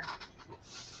in there.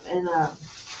 And I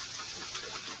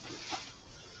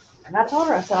told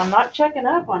her, I said, I'm not checking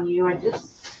up on you. I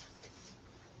just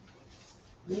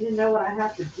need to know what I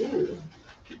have to do.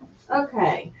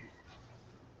 Okay.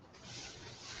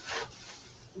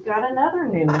 Got another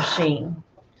new machine.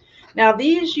 Now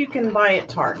these you can buy at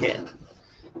Target.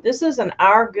 This is an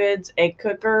Our Goods egg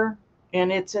cooker,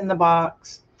 and it's in the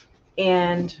box.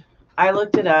 And I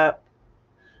looked it up.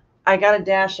 I got a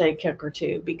Dash egg cooker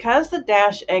too. Because the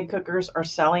Dash egg cookers are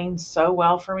selling so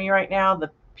well for me right now,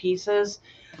 the pieces,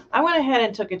 I went ahead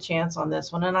and took a chance on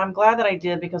this one. And I'm glad that I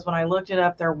did, because when I looked it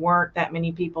up, there weren't that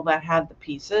many people that had the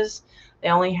pieces. They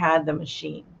only had the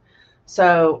machine.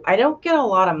 So I don't get a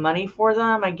lot of money for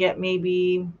them. I get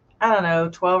maybe, I don't know,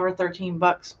 12 or 13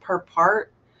 bucks per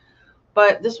part.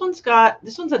 But this one's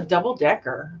a double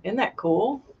decker. Isn't that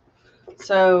cool?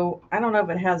 So I don't know if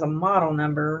it has a model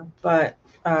number, but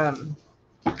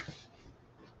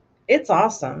it's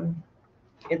awesome.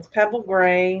 It's Pebble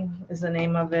Gray is the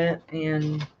name of it,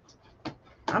 and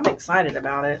I'm excited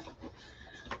about it.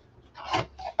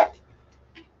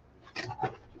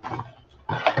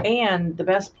 And the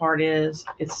best part is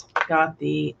it's got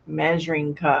the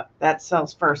measuring cup. That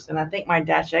sells first. And I think my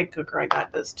Dash egg cooker I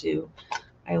got this too.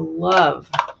 I love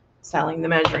selling the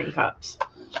measuring cups.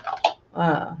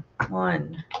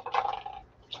 1,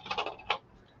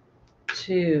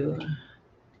 2,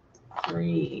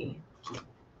 3,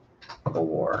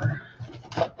 4,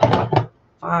 5.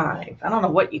 I don't know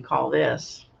what you call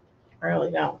this. I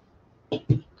really don't.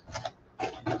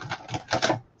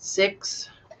 6,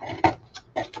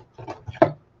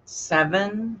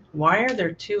 7. Why are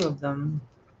there 2 of them?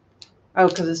 Oh,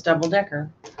 because it's double decker.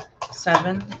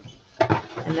 7.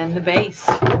 And then the base.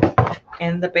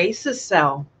 and the bases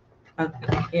sell.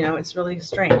 You know, it's really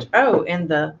strange. Oh, and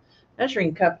the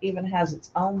measuring cup even has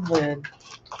its own lid.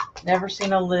 Never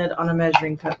seen a lid on a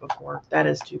measuring cup before. That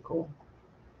is too cool.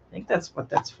 I think that's what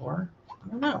that's for. I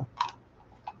don't know.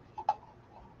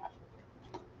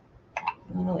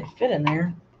 Doesn't really fit in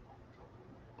there.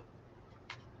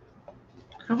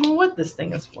 I don't know what this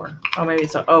thing is for. Oh, maybe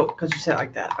it's because you said it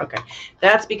like that. Okay.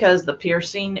 That's because the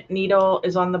piercing needle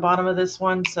is on the bottom of this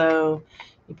one. So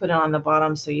you put it on the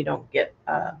bottom so you don't get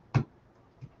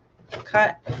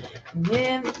cut. And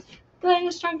then the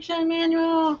instruction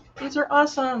manual. These are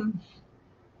awesome.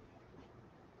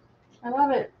 I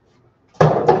love it.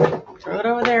 Throw it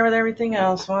over there with everything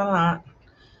else. Why not?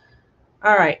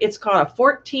 All right. It's called a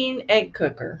 14 egg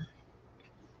cooker.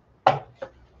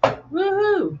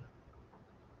 Woohoo!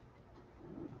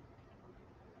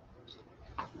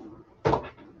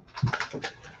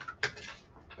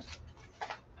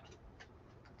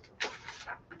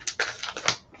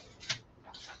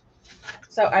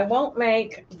 So I won't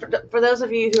make, for those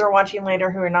of you who are watching later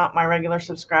who are not my regular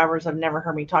subscribers, have never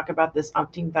heard me talk about this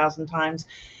umpteen thousand times,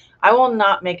 I will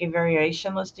not make a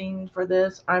variation listing for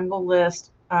this. I will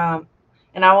list, and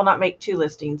I will not make two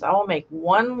listings. I will make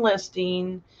one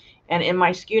listing, and in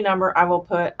my SKU number, I will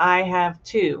put I have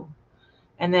two.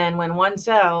 And then when one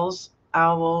sells,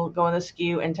 I will go in the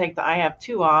SKU and take the I have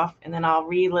two off, and then I'll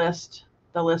relist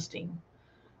the listing.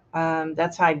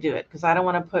 That's how I do it, because I don't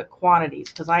want to put quantities,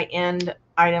 because I end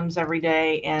items every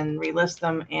day and relist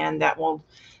them, and that will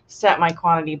set my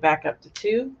quantity back up to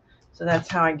 2. So that's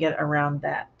how I get around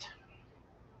that.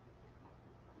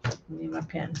 I need my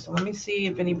pen. So let me see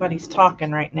if anybody's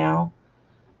talking right now.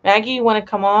 Maggie, you want to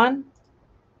come on?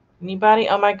 Anybody?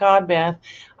 Oh my God, Beth.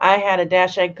 I had a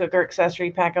dash egg cooker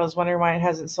accessory pack. I was wondering why it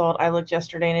hasn't sold. I looked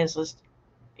yesterday and it's listed.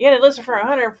 Yeah, it listed for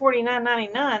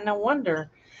 $149.99. No wonder.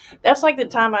 That's like the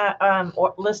time I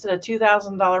listed a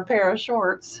 $2,000 pair of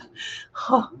shorts.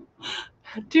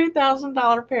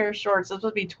 $2,000 pair of shorts. This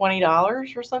would be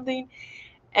 $20 or something.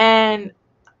 And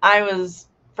I was,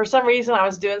 for some reason, I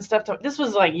was doing stuff to, this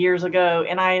was like years ago.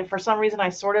 And for some reason, I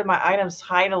sorted my items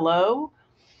high to low.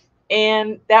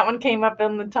 And that one came up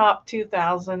in the top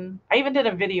 2,000. I even did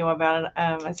a video about it.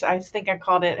 I think I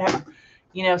called it,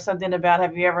 something about,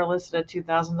 have you ever listed a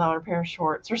 $2,000 pair of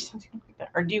shorts or something like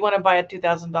that? Or do you want to buy a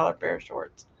 $2,000 pair of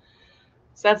shorts?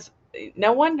 So that's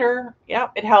no wonder. Yeah,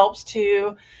 it helps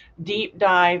to deep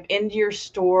dive into your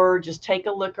store. Just take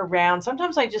a look around.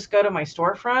 Sometimes I just go to my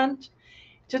storefront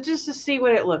just to see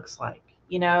what it looks like,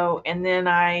 and then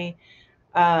I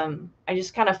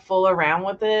just kind of fool around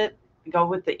with it. Go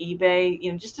with the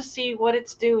eBay, just to see what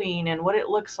it's doing and what it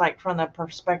looks like from the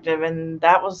perspective. And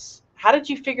that was, how did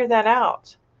you figure that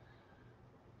out,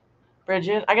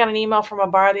 Bridget? I got an email from a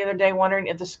buyer the other day wondering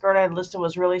if the skirt I had listed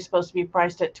was really supposed to be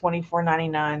priced at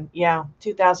 $24.99. Yeah,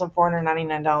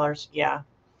 $2,499. Yeah.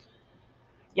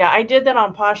 Yeah, I did that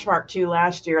on Poshmark too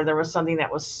last year. There was something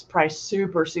that was priced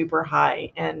super, super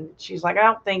high. And she's like, I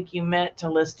don't think you meant to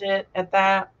list it at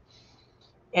that.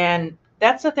 And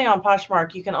that's the thing on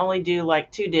Poshmark. You can only do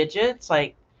like 2 digits,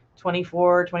 like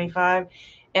 24, 25.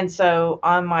 And so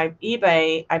on my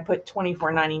eBay, I put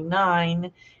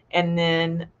 $24.99. And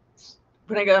then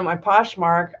when I go to my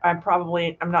Poshmark, I'm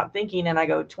not thinking, and I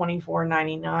go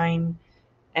 $24.99.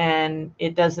 And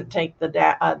it doesn't take the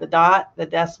dot, the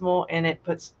decimal, and it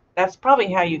puts, that's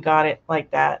probably how you got it like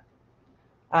that,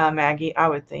 Maggie, I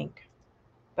would think.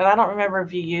 But I don't remember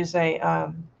if you use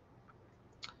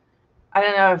I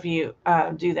don't know if you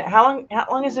do that. How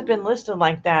long has it been listed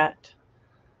like that,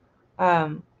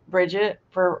 Bridget,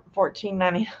 for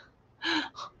 $14.99?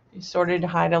 You sorted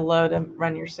high to low to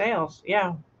run your sales.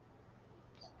 Yeah,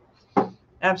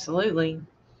 absolutely.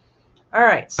 All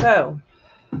right, so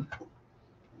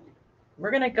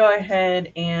we're gonna go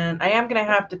ahead, and I am gonna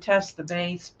have to test the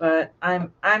base, but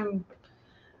I'm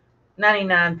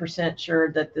 99%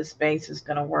 sure that this base is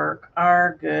gonna work.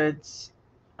 Our goods.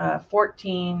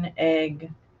 14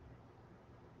 egg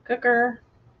cooker,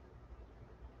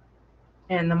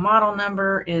 and the model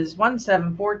number is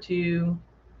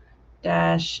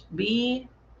 1742-B.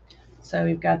 So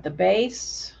we've got the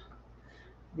base,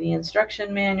 the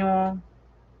instruction manual.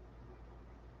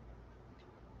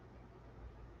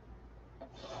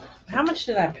 How much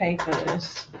did I pay for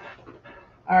this?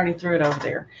 I already threw it over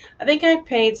there. I think I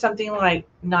paid something like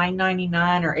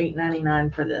 $9.99 or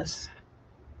 $8.99 for this.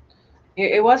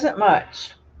 It wasn't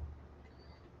much.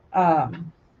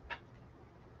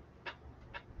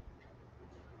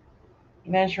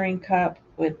 Measuring cup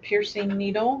with piercing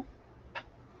needle.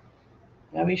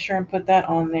 I'll be sure and put that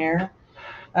on there.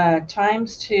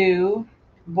 ×2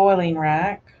 boiling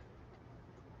rack.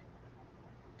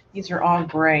 These are all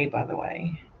gray, by the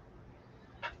way.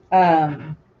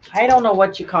 I don't know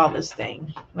what you call this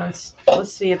thing. Let's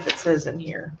see if it says in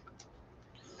here.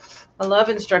 I love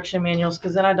instruction manuals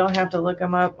because then I don't have to look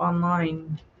them up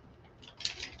online.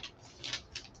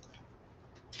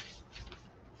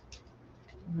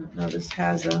 I don't know, this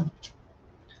has a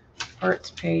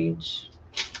parts page.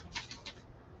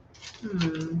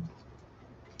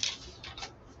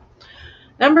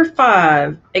 Number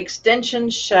 5, extension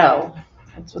shell.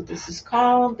 That's what this is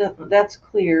called. That's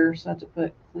clear, so I have to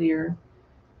put clear.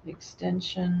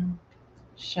 Extension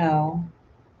shell,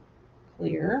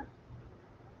 clear.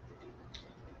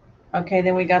 Okay,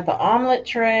 then we got the omelet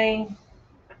tray,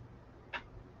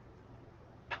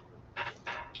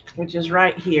 which is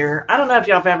right here. I don't know if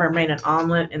y'all have ever made an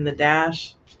omelet in the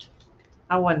dash.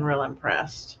 I wasn't real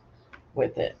impressed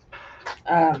with it.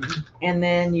 And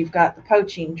then you've got the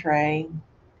poaching tray.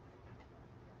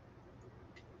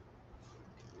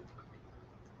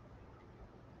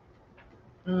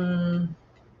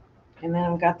 And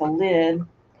then we've got the lid,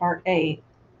 part 8,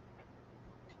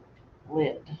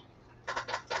 lid.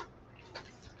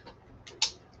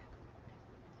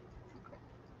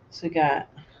 So we got,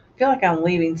 I feel like I'm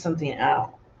leaving something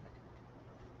out.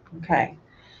 Okay.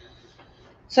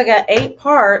 So I got 8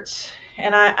 parts,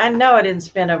 and I know I didn't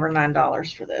spend over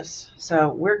 $9 for this. So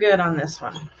we're good on this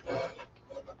one.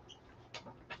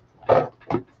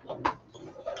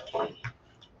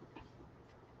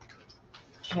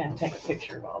 I'm going to take a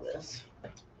picture of all this.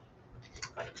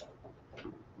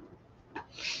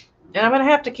 And I'm going to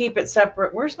have to keep it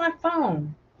separate. Where's my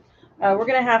phone? We're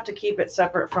going to have to keep it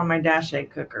separate from my dash egg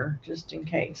cooker, just in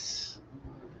case.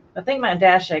 I think my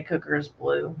dash egg cooker is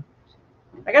blue.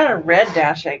 I got a red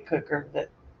dash egg cooker that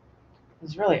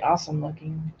is really awesome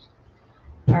looking.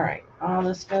 All right, all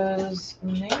this goes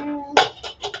in there.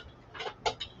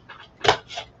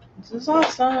 This is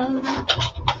awesome.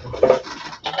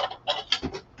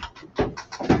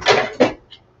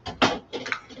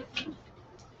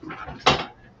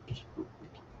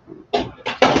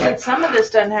 Since some of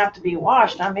this doesn't have to be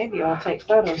washed, maybe I'll take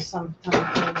photos some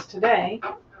things today.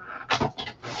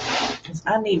 Because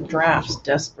I need drafts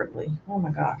desperately. Oh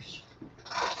my gosh.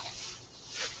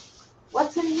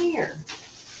 What's in here?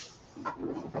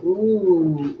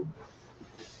 Ooh.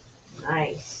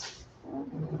 Nice.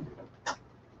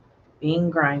 Bean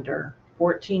grinder.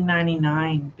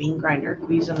 $14.99 bean grinder,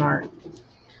 Cuisinart.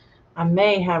 I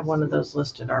may have one of those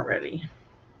listed already.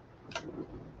 I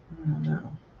don't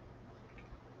know.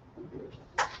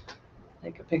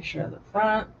 Take a picture of the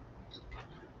front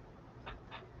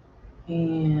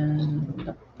and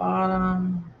the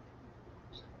bottom.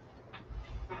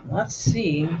 Let's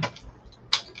see.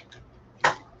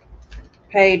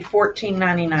 Paid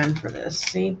 $14.99 for this.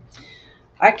 See,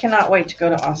 I cannot wait to go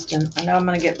to Austin. I know I'm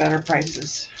going to get better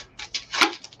prices.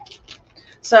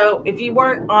 So if you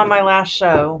weren't on my last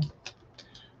show,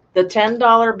 the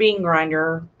 $10 bean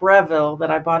grinder Breville that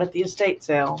I bought at the estate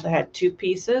sale, that had 2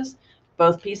 pieces.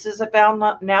 Both pieces have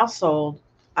now sold.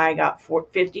 I got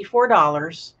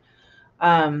 $54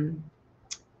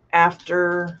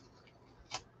 after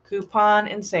coupon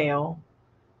and sale.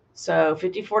 So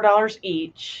 $54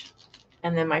 each.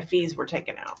 And then my fees were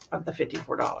taken out of the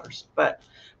 $54. But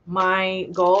my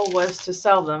goal was to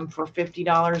sell them for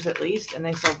 $50 at least. And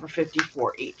they sold for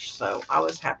 $54 each. So I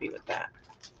was happy with that.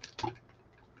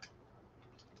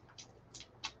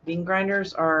 Bean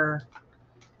grinders are...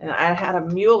 And I had a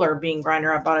Mueller bean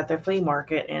grinder I bought at the flea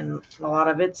market, and a lot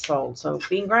of it sold. So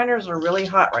bean grinders are really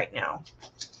hot right now.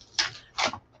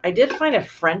 I did find a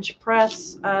French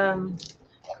press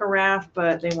carafe,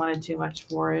 but they wanted too much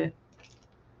for it.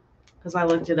 Because I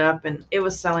looked it up, and it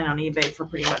was selling on eBay for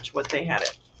pretty much what they had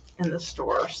it in the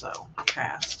store. So I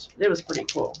passed. It was pretty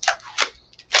cool.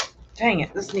 Dang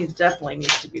it, this definitely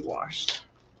needs to be washed.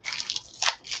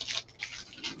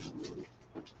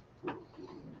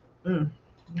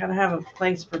 Gotta have a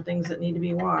place for things that need to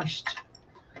be washed.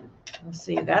 Let's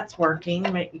see, that's working.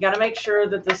 You gotta make sure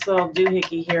that this little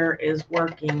doohickey here is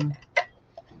working.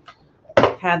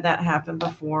 Had that happen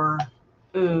before.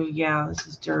 Ooh, yeah, this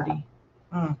is dirty.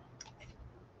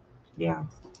 Yeah.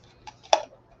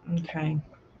 Okay.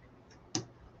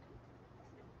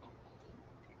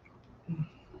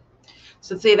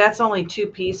 So see, that's only 2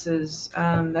 pieces.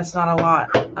 That's not a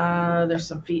lot. There's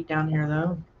some feet down here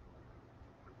though.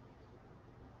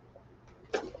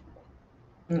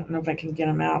 I don't know if I can get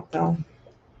them out though.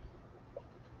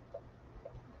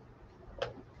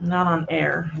 Not on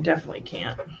air. I definitely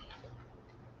can't.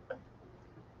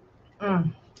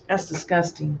 That's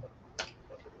disgusting.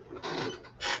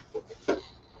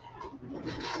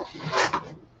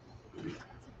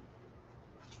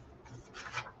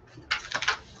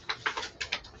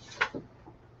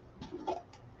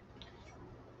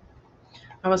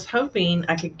 I was hoping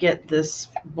I could get this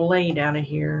blade out of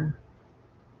here,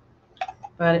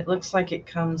 but it looks like it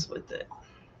comes with it.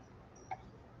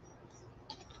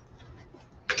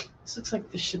 This looks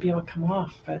like this should be able to come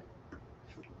off, but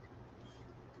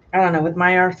I don't know. With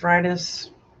my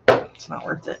arthritis, it's not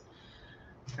worth it.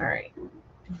 All right.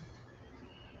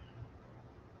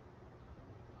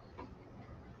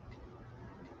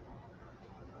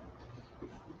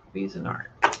 Using art.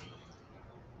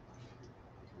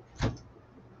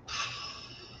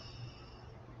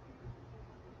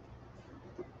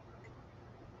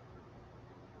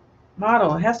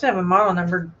 Model. It has to have a model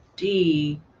number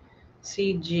DCG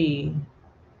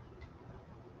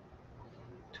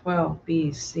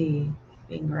 12BC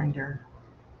bean grinder.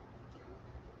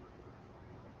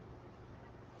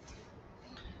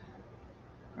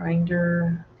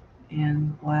 Grinder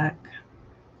and black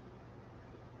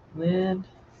lid,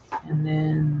 and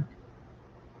then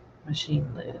machine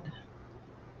lid.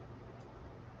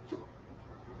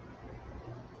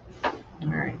 All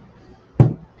right.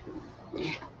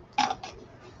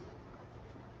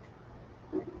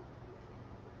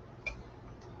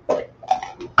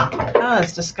 Oh,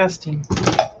 that's disgusting.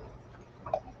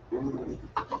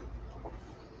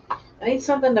 I need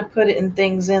something to put it in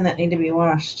things in that need to be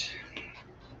washed.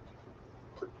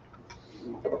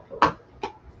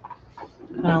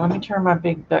 Let me turn my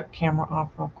big duck camera off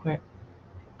real quick.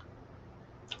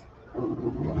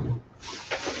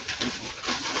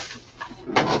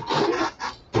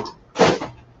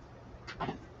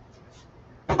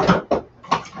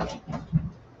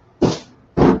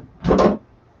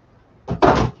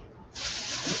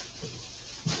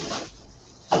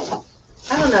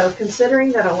 I don't know,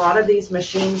 considering that a lot of these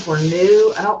machines were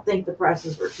new, I don't think the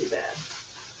prices were too bad.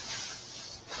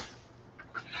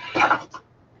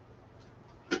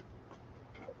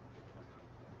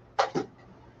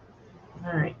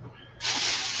 All right.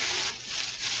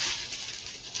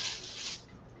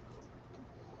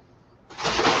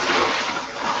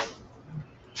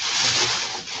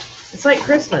 It's like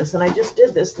Christmas, and I just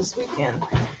did this weekend.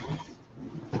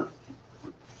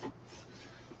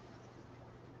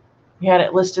 You had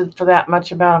it listed for that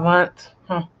much about a month.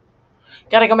 Huh.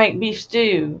 Gotta go make beef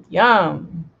stew.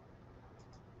 Yum.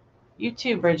 You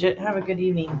too, Bridget. Have a good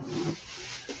evening.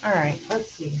 All right,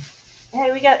 let's see.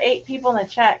 Hey, we got 8 people in the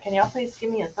chat. Can y'all please give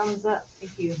me a thumbs up?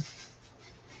 Thank you.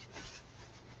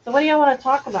 So what do y'all want to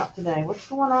talk about today? What's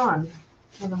going on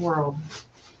in the world?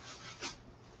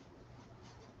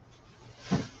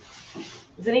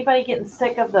 Is anybody getting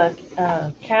sick of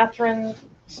the Catherine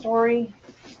story?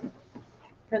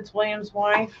 Prince William's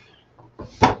wife?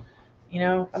 You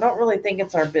know, I don't really think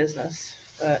it's our business,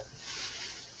 but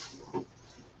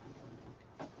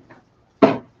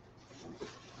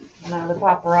no, the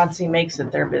paparazzi makes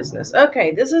it their business.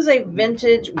 Okay, this is a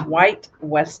vintage white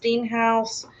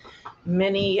Westinghouse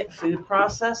mini food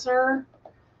processor.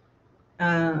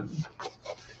 And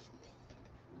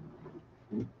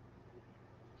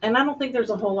I don't think there's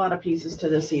a whole lot of pieces to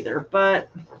this either, but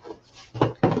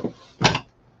I'm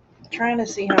trying to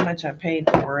see how much I paid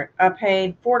for it. I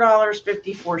paid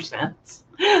 $4.54.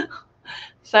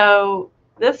 So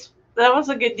that was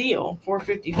a good deal,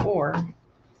 $4.54.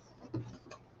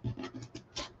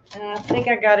 And I think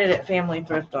I got it at Family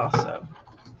Thrift also.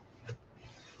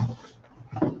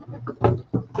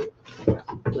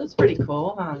 That's pretty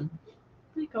cool, huh?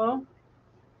 Pretty cool.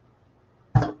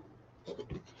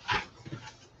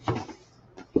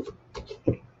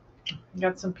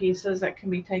 Got some pieces that can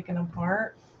be taken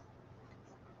apart.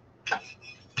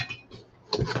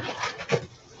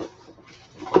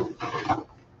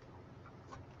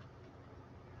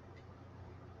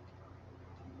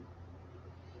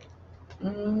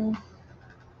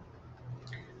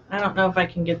 I don't know if I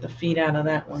can get the feet out of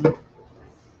that one.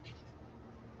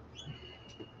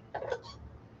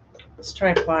 Let's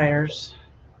try pliers.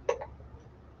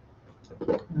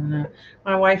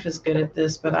 My wife is good at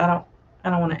this, but I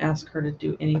don't want to ask her to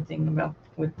do anything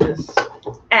with this.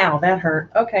 Ow, that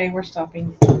hurt. Okay, we're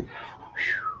stopping. Whew.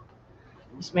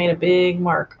 Just made a big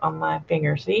mark on my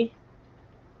finger. See?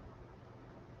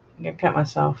 I'm gonna cut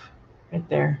myself right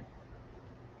there.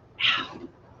 Ow.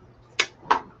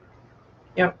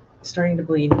 Yep, starting to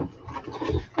bleed.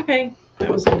 Okay, that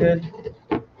was good.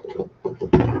 I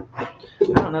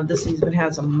don't know if this even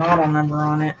has a model number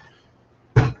on it.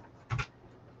 Dang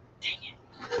it.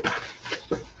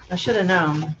 I should have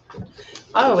known.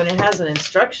 Oh, and it has an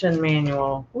instruction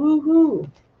manual. Woohoo.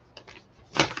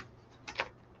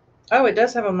 Oh, it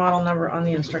does have a model number on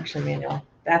the instruction manual.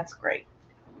 That's great.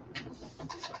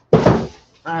 All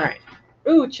right.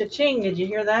 Ooh, cha-ching. Did you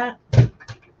hear that?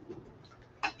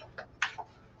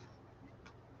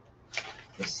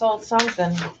 sold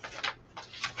something.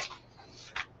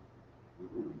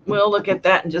 We'll look at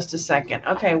that in just a second.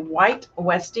 Okay, White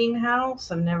Westinghouse.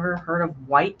 I've never heard of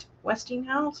White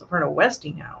Westinghouse. I've heard of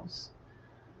Westinghouse.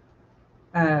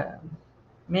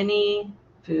 Mini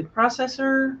food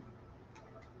processor.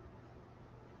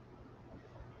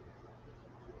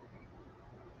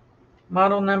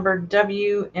 Model number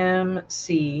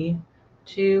WMC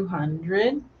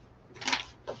 200.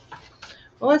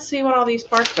 Well, let's see what all these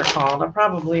parts are called. I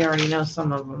probably already know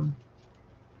some of them.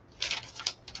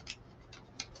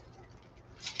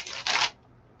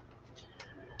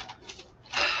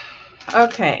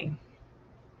 Okay.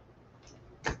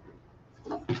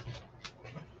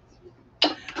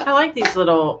 I like these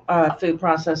little food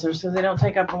processors because they don't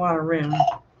take up a lot of room.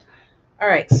 All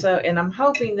right, so, and I'm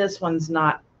hoping this one's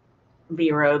not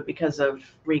VRO'd because of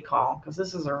recall, because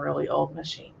this is a really old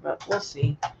machine, but we'll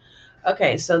see.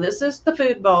 Okay, so this is the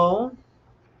food bowl.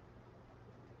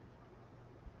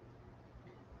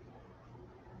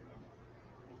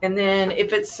 And then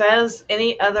if it says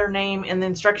any other name in the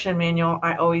instruction manual,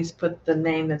 I always put the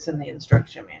name that's in the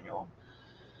instruction manual.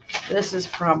 This is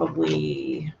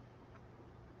probably...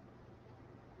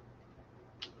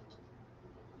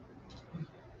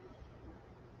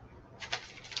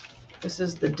 This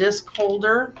is the disc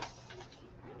holder.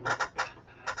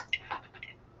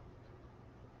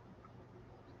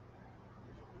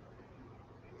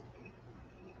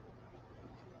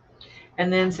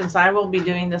 And then since I will be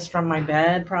doing this from my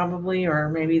bed probably, or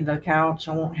maybe the couch,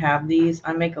 I won't have these.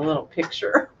 I make a little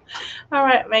picture. All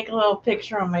right, make a little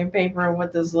picture on my paper of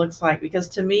what this looks like, because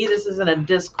to me, this isn't a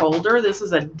disc holder. This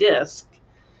is a disc.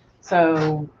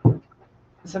 So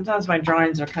sometimes my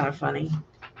drawings are kind of funny.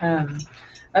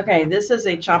 Okay, this is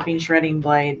a chopping shredding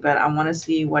blade, but I want to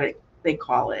see what they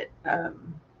call it.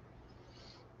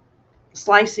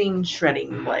 Slicing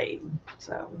shredding blade.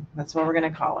 So that's what we're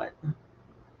going to call it.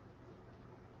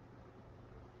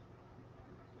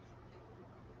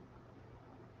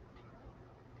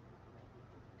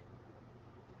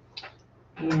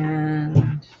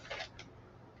 And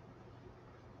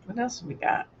what else have we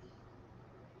got?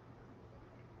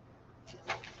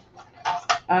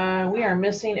 We are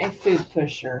missing a food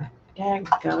pusher.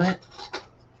 Dadgummit.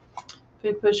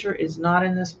 Food pusher is not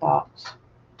in this box.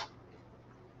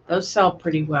 Those sell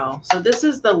pretty well. So this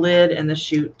is the lid and the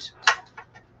chute.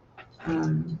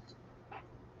 Dang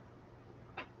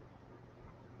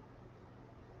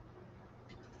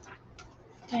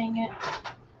it.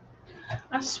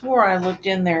 I swore I looked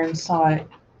in there and saw it.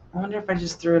 I wonder if I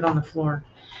just threw it on the floor.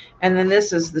 And then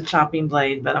this is the chopping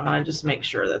blade, but I'm going to just make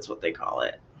sure that's what they call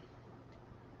it.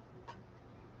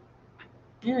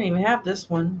 You don't even have this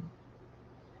one.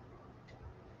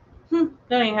 Don't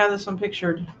even have this one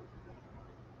pictured.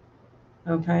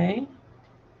 Okay.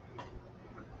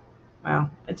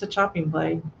 Wow, it's a chopping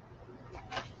blade.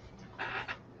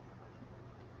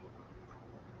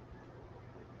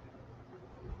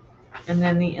 And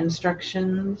then the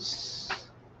instructions.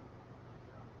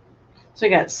 So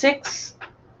we got 6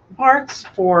 parts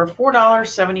for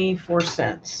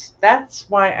 $4.74. That's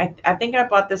why I think I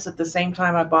bought this at the same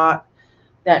time I bought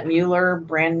that Mueller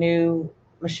brand new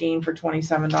machine for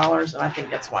 $27, and I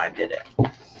think that's why I did it.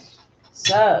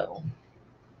 So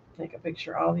take a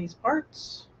picture of all these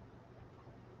parts.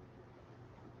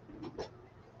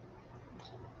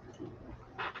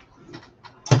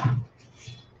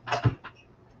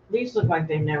 These look like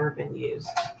they've never been used.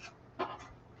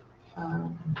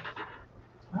 Well,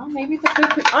 maybe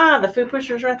the food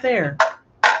pusher's right there.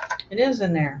 It is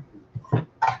in there.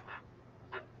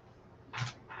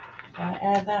 Gotta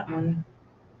add that one.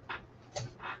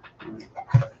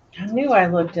 I knew I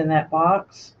looked in that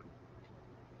box.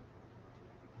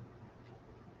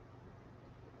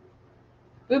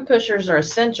 Food pushers are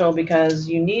essential because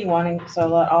you need one so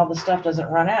that all the stuff doesn't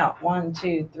run out. 1,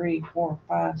 2, 3, 4,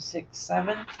 5, 6,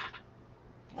 7.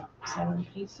 7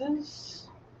 pieces.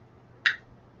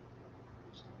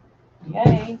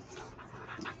 Yay.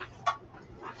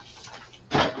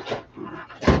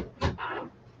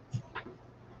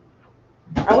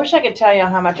 I wish I could tell you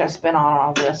how much I spent on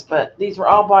all this, but these were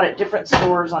all bought at different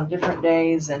stores on different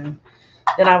days. And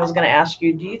then I was going to ask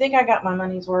you, do you think I got my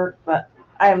money's worth? But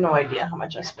I have no idea how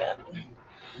much I spent.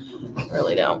 I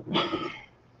really don't.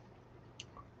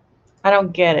 I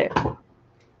don't get it.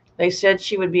 They said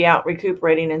she would be out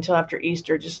recuperating until after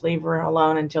Easter. Just leave her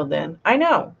alone until then. I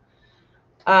know.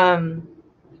 I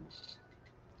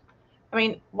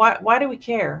mean, why do we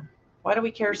care? Why do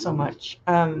we care so much?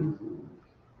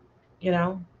 You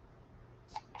know,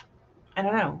 I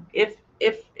don't know. If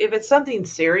it's something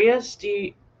serious,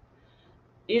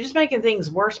 you're just making things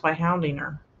worse by hounding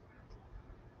her.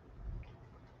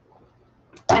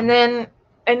 And then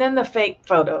the fake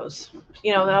photos.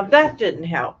 You know, now that didn't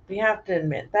help. You have to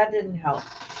admit, that didn't help.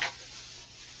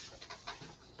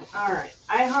 All right.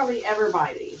 I hardly ever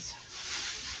buy these.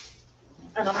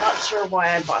 And I'm not sure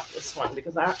why I bought this one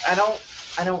because I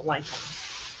don't like them.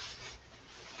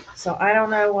 So I don't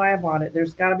know why I bought it.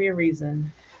 There's got to be a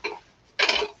reason.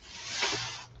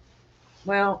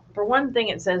 Well, for one thing,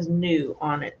 it says new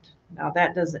on it. Now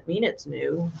that doesn't mean it's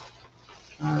new.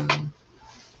 I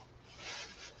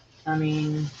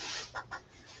mean,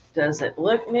 does it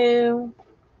look new?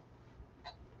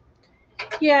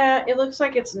 Yeah, it looks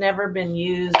like it's never been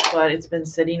used, but it's been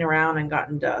sitting around and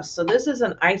gotten dust. So this is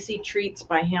an Icy Treats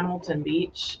by Hamilton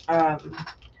Beach. I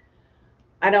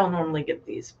don't normally get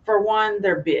these. For one,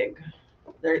 they're big.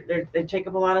 They take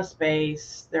up a lot of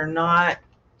space. They're not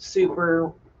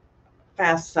super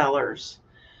fast sellers.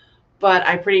 But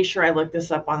I'm pretty sure I looked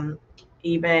this up on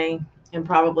eBay, and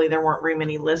probably there weren't very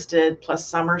many listed. Plus,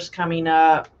 summer's coming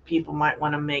up. People might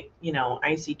want to make, you know,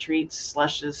 icy treats,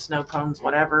 slushes, snow cones,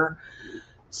 whatever.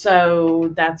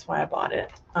 So that's why I bought it.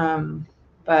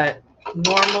 But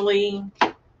normally,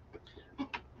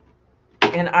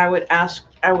 and I would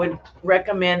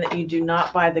recommend that you do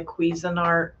not buy the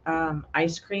Cuisinart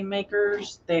ice cream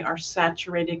makers. They are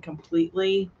saturated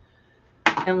completely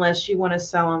unless you want to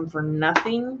sell them for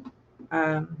nothing.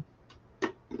 I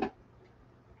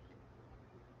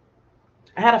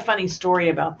had a funny story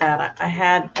about that. I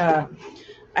had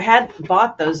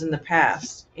bought those in the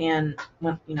past, and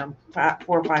when, you know, 4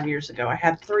 or 5 years ago, I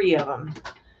had 3 of them.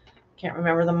 Can't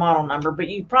remember the model number, but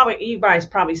you guys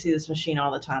probably see this machine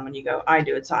all the time when you go. I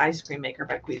do. It's an ice cream maker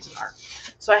by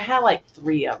Cuisinart. So I had like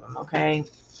 3 of them. Okay.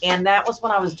 And that was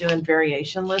when I was doing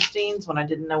variation listings, when I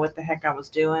didn't know what the heck I was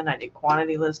doing. I did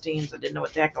quantity listings. I didn't know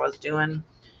what the heck I was doing.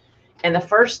 And the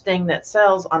first thing that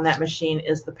sells on that machine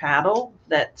is the paddle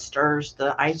that stirs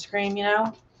the ice cream, you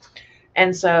know.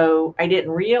 And so I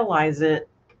didn't realize it,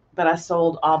 but I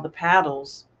sold all the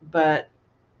paddles, but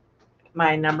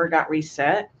my number got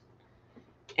reset.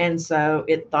 And so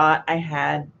it thought I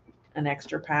had an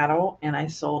extra paddle, and I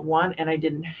sold one, and I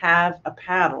didn't have a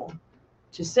paddle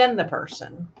to send the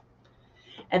person.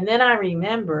 And then I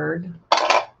remembered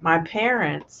my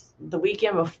parents the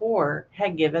weekend before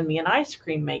had given me an ice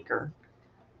cream maker.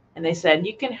 And they said,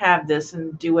 you can have this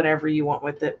and do whatever you want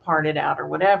with it, part it out or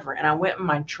whatever. And I went in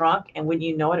my trunk, and wouldn't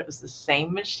you know it was the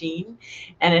same machine,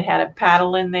 and it had a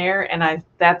paddle in there. And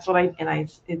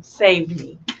it saved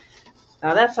me.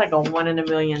 Now that's like a 1 in a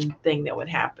million thing that would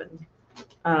happen.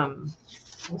 I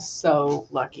was so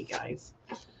lucky, guys.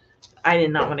 I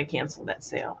did not want to cancel that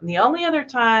sale. And the only other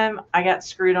time I got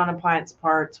screwed on appliance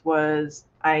parts was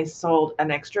I sold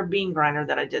an extra bean grinder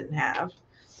that I didn't have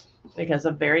because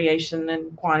of variation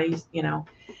in quantities, you know.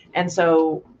 And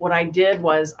so what I did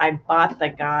was I bought the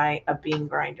guy a bean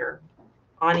grinder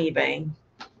on eBay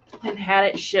and had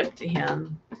it shipped to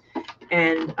him.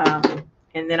 And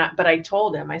then but I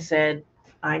told him, I said,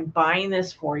 I'm buying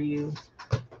this for you.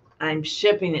 I'm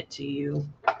shipping it to you,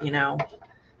 you know,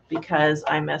 because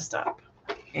I messed up.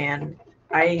 And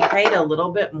I paid a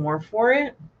little bit more for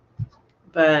it,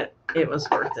 but it was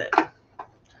worth it.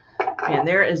 And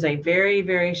there is a very,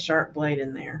 very sharp blade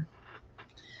in there.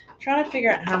 I'm trying to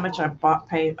figure out how much I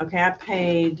paid. Okay, I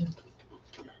paid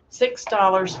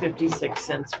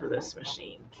 $6.56 for this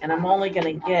machine. And I'm only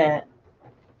going to get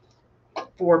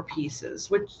 4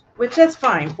 pieces, which that's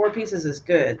fine. 4 pieces is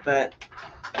good, but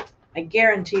I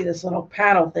guarantee this little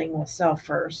paddle thing will sell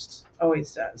first.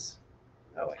 Always does.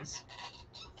 Always.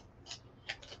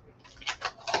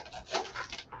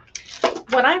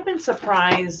 What I've been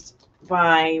surprised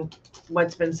by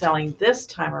what's been selling this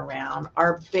time around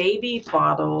are baby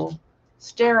bottle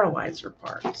sterilizer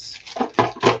parts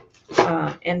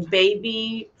and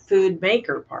baby food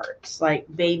maker parts, like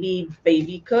baby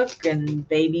cook and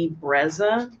baby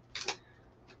Brezza.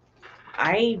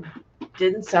 I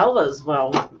didn't sell those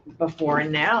well before,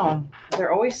 and now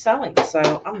they're always selling,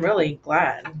 so I'm really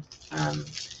glad.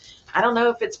 I don't know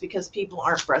if it's because people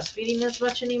aren't breastfeeding as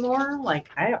much anymore. Like,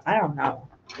 I don't know.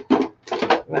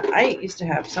 But I used to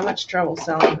have so much trouble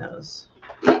selling those.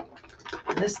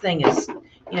 This thing is,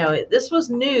 you know, this was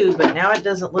new, but now it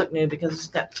doesn't look new because it's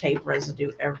got tape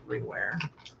residue everywhere.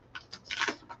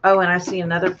 Oh, and I see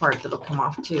another part that'll come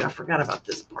off too. I forgot about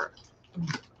this part.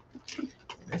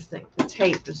 This thing, the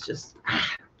tape is just...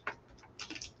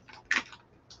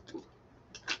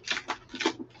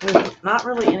 There's not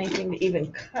really anything to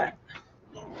even cut.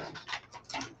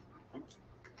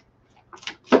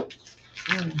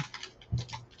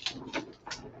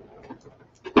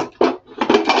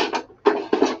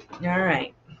 All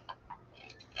right.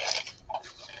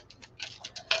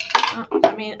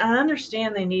 I mean, I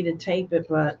understand they need to tape it,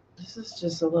 but this is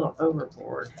just a little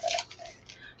overboard.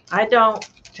 I don't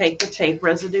take the tape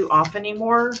residue off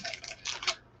anymore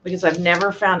because I've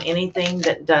never found anything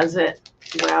that does it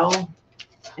well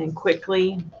and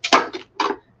quickly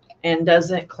and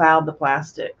doesn't cloud the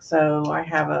plastic. So I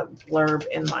have a blurb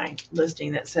in my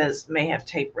listing that says may have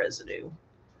tape residue.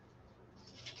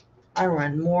 I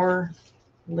run more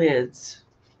lids.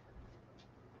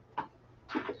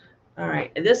 All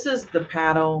right, this is the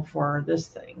paddle for this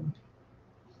thing.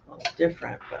 A little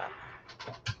different, but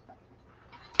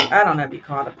I don't know if you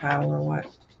call it a paddle or what.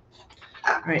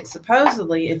 All right,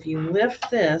 supposedly if you lift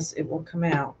this, it will come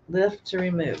out. Lift to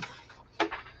remove.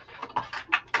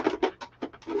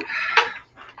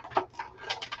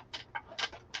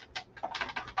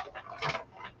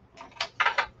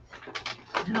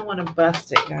 I don't want to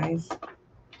bust it, guys.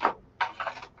 I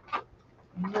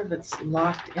wonder if it's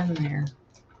locked in there.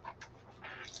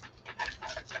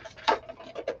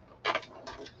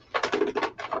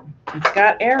 It's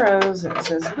got arrows and it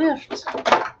says lift.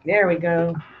 There we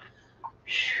go.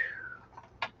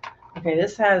 Okay,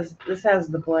 this has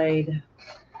the blade,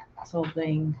 this whole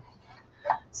thing.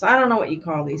 So I don't know what you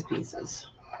call these pieces.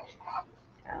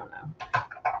 I don't know.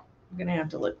 I'm gonna have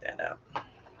to look that up.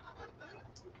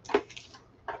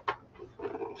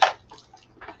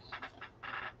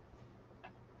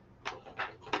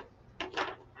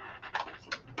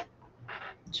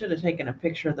 Should have taken a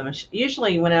picture of the machine.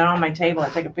 Usually when I'm on my table, I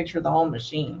take a picture of the whole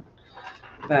machine,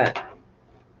 but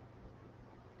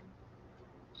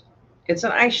it's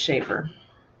an ice shaver.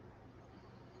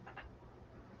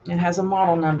 It has a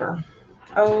model number.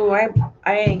 Oh, I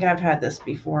think I've had this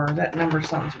before. That number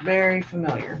sounds very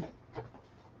familiar.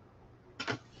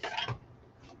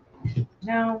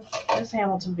 No, it's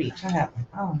Hamilton Beach. I haven't.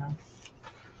 I don't know.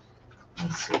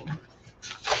 Let's see.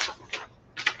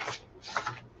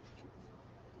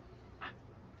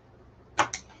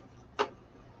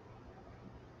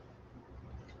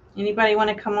 Anybody want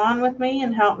to come on with me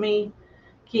and help me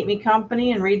keep me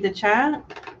company and read the chat?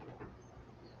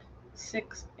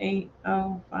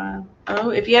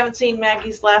 68050. If you haven't seen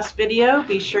Maggie's last video,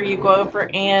 be sure you go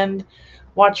over and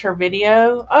watch her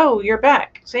video. Oh, you're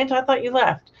back. Santa, I thought you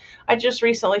left. I just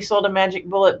recently sold a Magic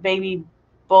Bullet Baby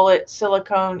Bullet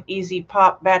Silicone Easy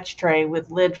Pop batch tray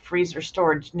with lid freezer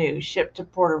storage new, shipped to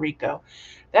Puerto Rico.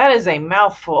 That is a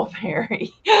mouthful,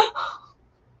 Mary.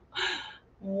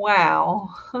 Wow.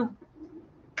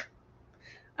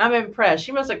 I'm impressed.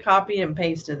 She must have copied and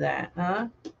pasted that, huh?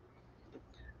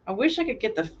 I wish I could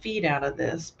get the feet out of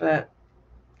this, but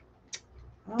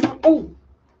oh,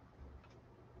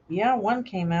 yeah, one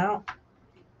came out.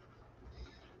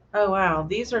 Oh, wow.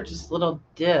 These are just little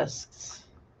discs.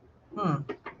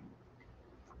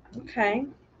 Okay.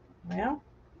 Well,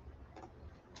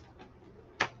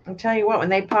 I'll tell you what, when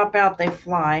they pop out, they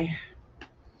fly.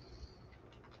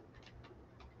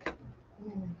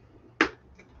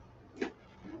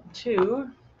 Two.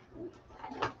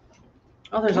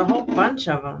 Oh, there's a whole bunch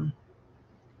of them.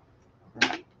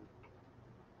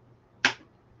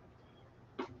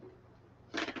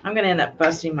 I'm going to end up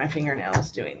busting my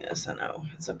fingernails doing this. I know.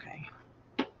 It's okay.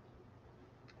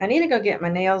 I need to go get my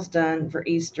nails done for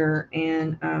Easter,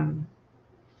 and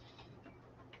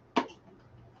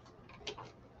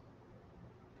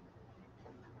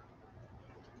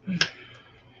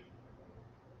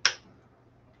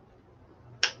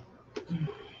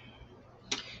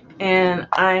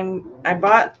I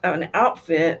bought an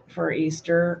outfit for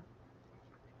Easter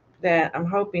that I'm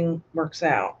hoping works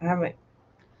out.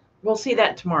 We'll see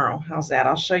that tomorrow. How's that?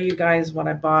 I'll show you guys what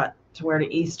I bought to wear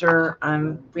to Easter.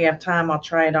 If we have time, I'll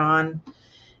try it on.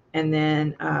 And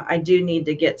then I do need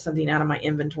to get something out of my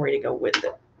inventory to go with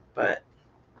it. But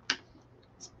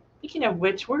speaking of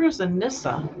which, where is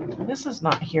Anissa? Anissa's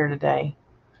not here today.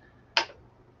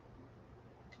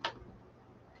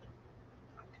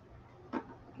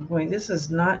 Boy, this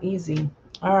is not easy.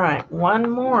 All right, one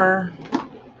more.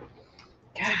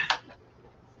 God.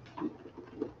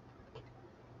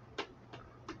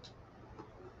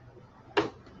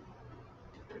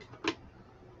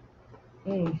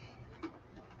 I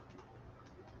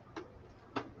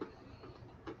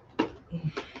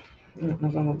don't know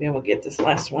if I'm going to be able to get this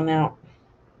last one out.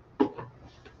 So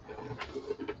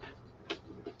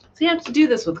you have to do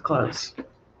this with clothes.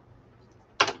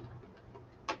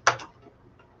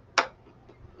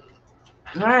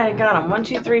 All right, I got them. 1,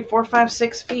 2, 3, 4, 5,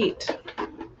 6 feet.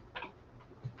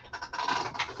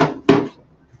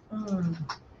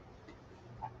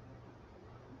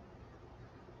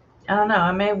 I don't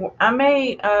know. I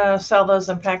may sell those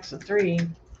in packs of 3,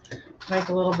 make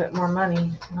a little bit more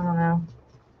money. I don't know.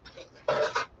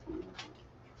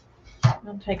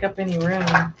 Don't take up any room.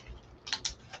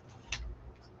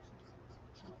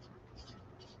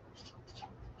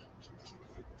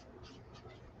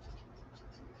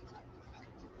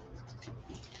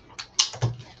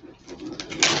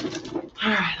 All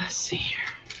right, let's see here.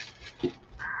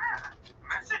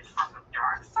 Message from the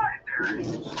dark side there.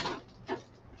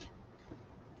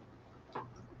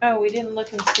 Oh, we didn't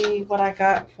look and see what I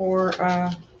got for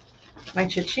my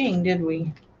cha-ching, did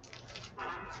we?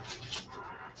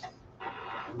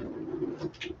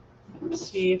 Let's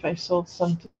see if I sold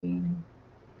something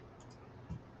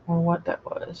or what that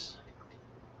was.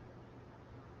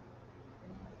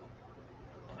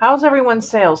 How's everyone's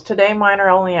sales? Today mine are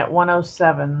only at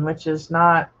 107, which is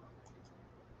not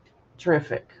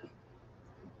terrific.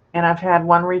 And I've had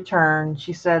one return.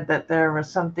 She said that there was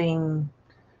something,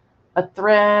 a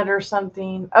thread or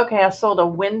something. Okay, I sold a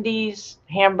Wendy's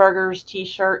hamburgers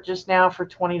t-shirt just now for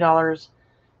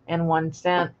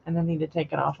 $20.01, and I need to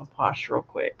take it off of Posh real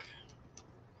quick.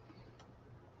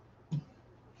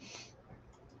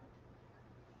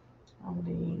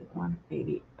 LD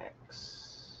 180X.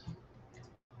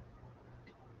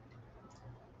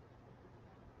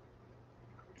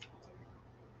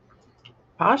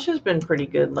 Posh has been pretty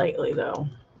good lately, though.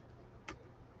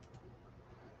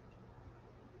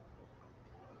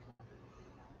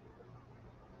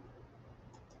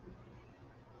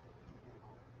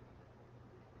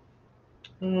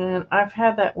 And I've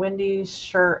had that Wendy's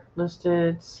shirt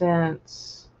listed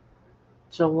since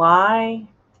July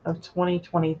of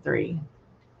 2023.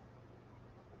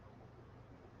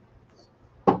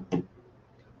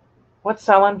 What's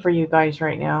selling for you guys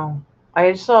right now?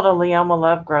 I just sold a Leoma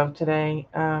Lovegrove today,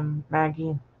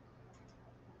 Maggie.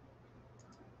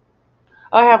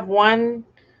 I have one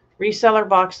reseller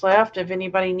box left. If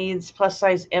anybody needs plus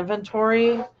size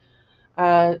inventory,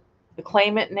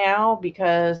 claim it now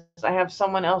because I have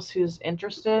someone else who's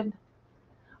interested.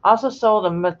 Also sold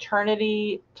a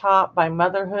maternity top by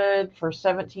Motherhood for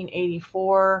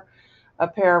 $17.84, a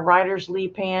pair of Riders Lee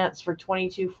pants for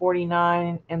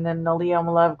 $22.49, and then the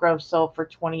Leoma Lovegrove sold for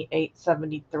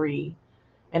 $28.73,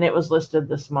 and it was listed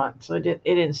this month, so it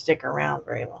didn't stick around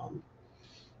very long.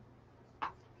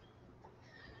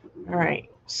 All right,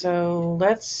 so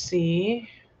let's see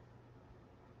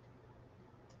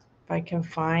if I can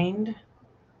find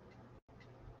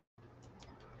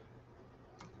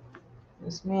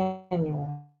this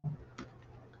manual.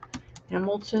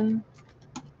 Hamilton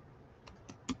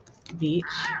Beach.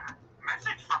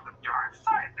 Message from the dark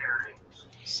side there.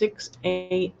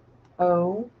 68050.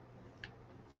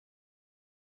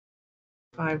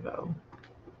 I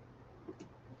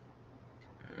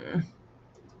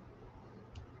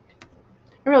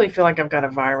really feel like I've got a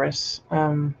virus.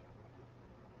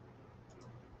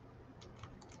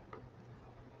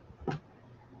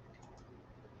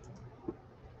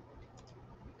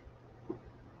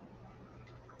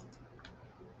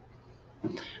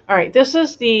 All right, this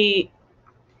is the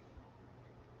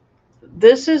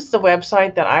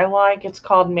website that I like. It's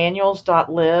called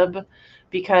manuals.lib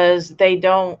because I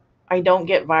don't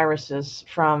get viruses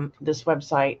from this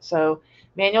website. So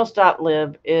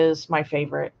manuals.lib is my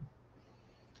favorite.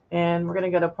 And we're going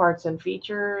to go to parts and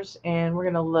features, and we're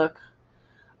going to look.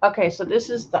 Okay, so this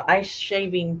is the ice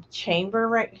shaving chamber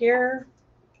right here.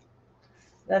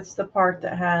 That's the part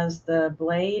that has the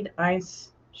blade ice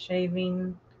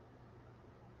shaving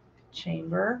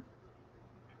chamber.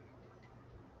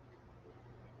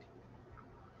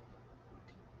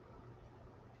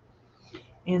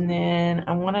 And then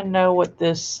I want to know what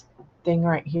this thing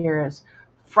right here is.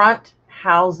 Front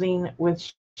housing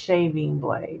with shaving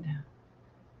blade.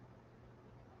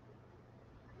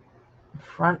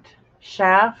 Front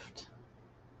shaft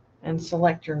and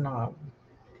selector knob.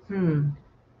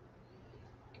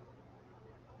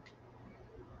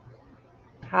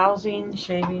 Housing,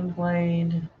 shaving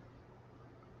blade,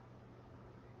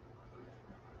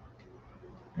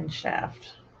 and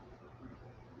shaft.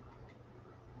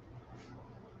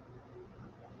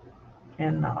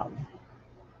 And knob.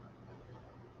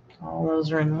 All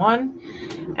those are in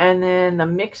one. And then the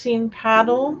mixing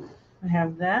paddle, I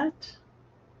have that.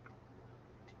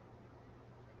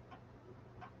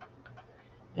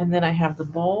 And then I have the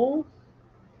bowl.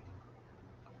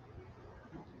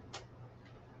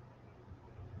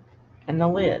 And the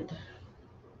lid.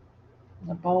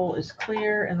 The bowl is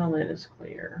clear and the lid is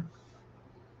clear.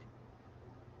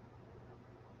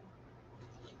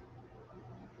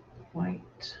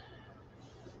 White,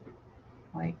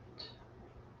 white,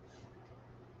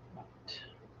 white.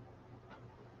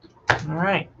 All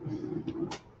right.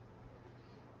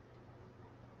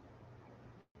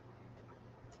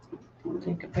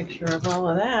 Take a picture of all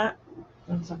of that.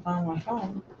 Once I find my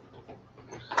phone.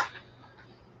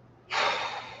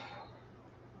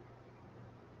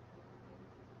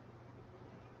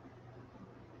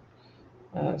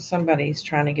 Somebody's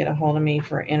trying to get a hold of me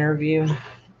for an interview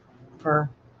for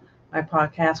my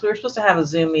podcast. We were supposed to have a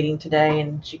Zoom meeting today,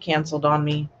 and she canceled on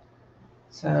me.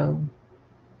 So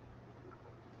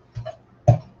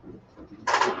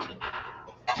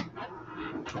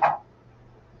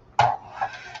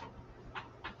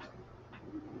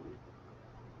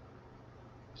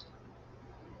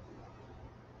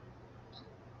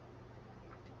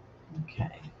okay.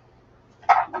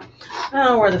 I don't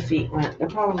know where the feet went. They're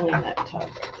probably in that tub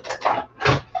right there.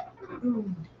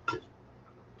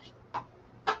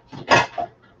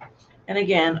 And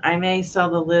again, I may sell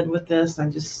the lid with this. I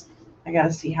got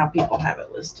to see how people have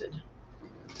it listed.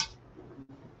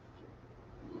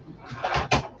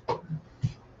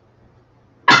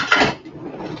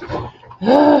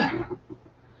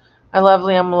 I love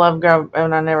Liam Lovegrove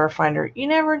and I never find her. You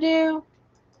never do?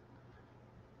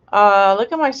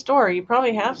 Look at my store. You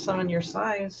probably have some in your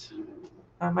size.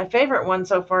 My favorite one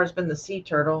so far has been the sea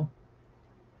turtle.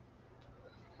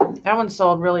 That one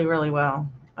sold really, really well.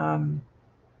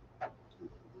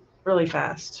 Really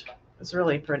fast. It's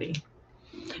really pretty.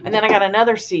 And then I got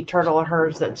another sea turtle of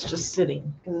hers that's just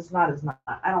sitting because it's not as nice.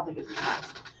 I don't think it's as nice.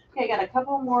 Okay, I got a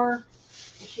couple more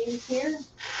machines here.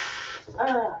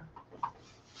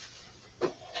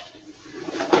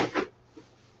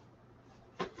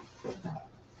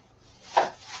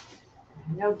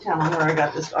 No telling where I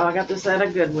got this. Oh, I got this at a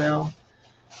Goodwill.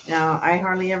 Now, I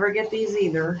hardly ever get these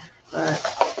either, but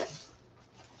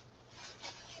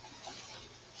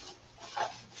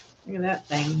look at that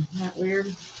thing. Isn't that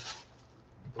weird?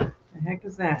 The heck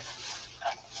is that?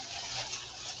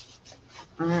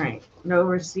 All right, no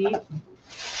receipt.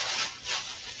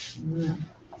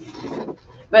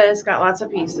 But it's got lots of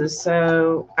pieces,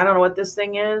 so I don't know what this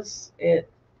thing is. It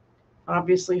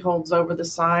obviously holds over the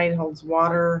side, holds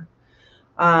water.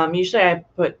 Usually I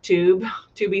put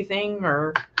tubey thing,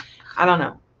 or I don't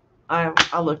know.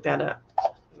 I'll look that up.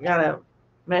 Got a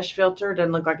mesh filter.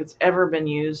 Doesn't look like it's ever been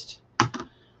used.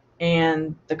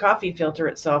 And the coffee filter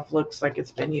itself looks like it's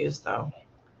been used though.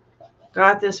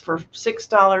 Got this for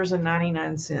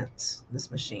 $6.99,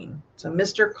 this machine. It's a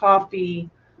Mr.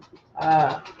 Coffee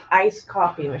iced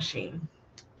coffee machine.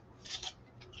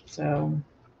 So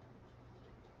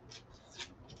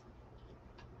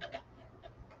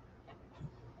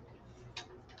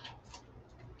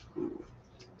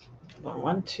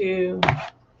one, two,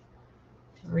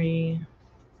 three.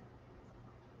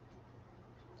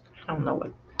 I don't know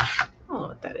what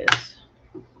that is.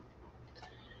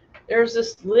 There's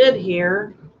this lid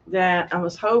here that I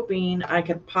was hoping I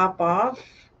could pop off.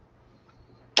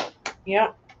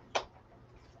 Yep,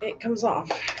 it comes off.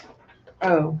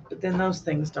 Oh, but then those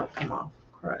things don't come off.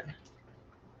 Crud.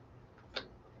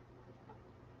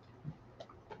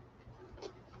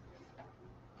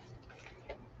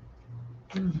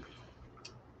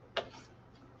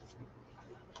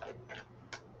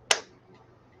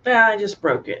 Yeah, I just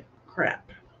broke it. Crap.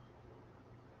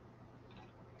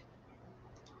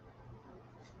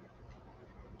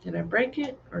 Did I break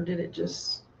it or did it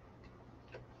just...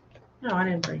 No, I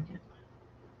didn't break it.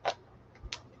 I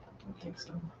don't think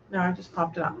so. No, I just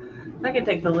popped it out. I can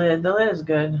take the lid. The lid is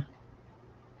good.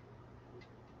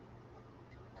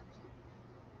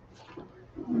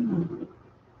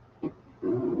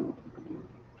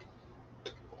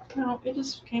 No, it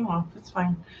just came off. It's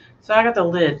fine. So I got the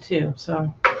lid too.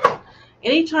 So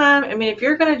anytime, I mean, if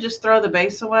you're going to just throw the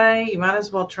base away, you might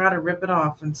as well try to rip it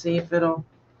off and see if it'll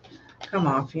come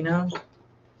off, you know?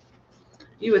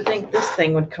 You would think this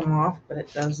thing would come off, but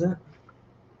it doesn't.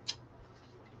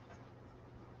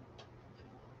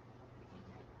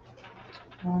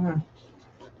 I don't know.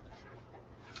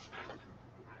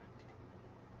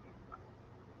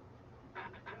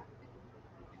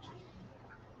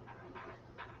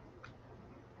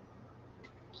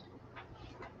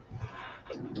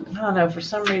 I don't know, for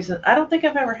some reason. I don't think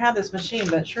I've ever had this machine,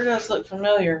 but it sure does look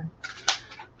familiar.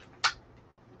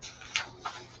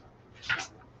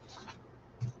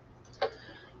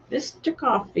 Mr.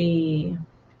 Coffee.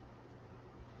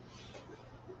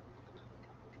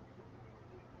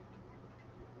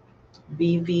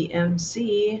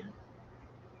 BVMC.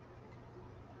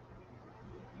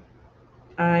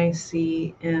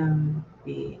 ICMBL.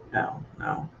 No,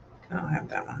 I don't have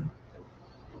that one.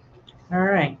 All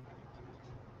right.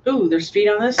 Ooh, there's feet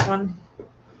on this one.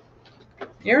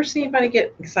 You ever see anybody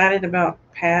get excited about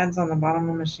pads on the bottom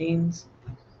of machines?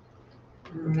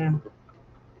 I don't know.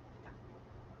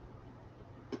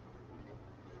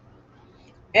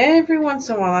 Every once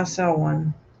in a while I sell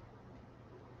one.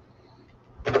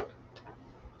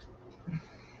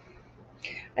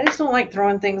 I just don't like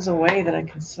throwing things away that I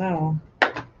can sell.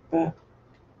 But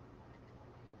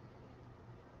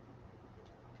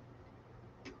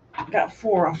I got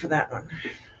 4 off of that one.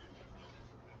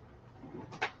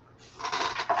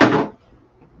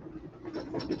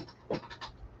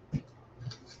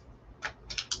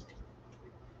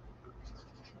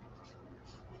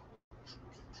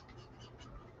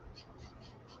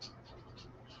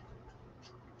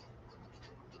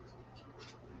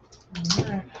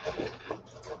 Right.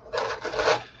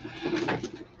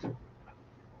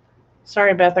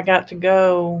 Sorry, Beth, I got to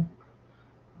go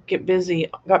get busy.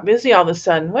 Got busy all of a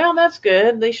sudden. Well, that's good.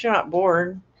 At least you're not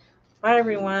bored. Bye,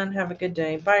 everyone. Have a good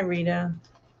day. Bye, Rita.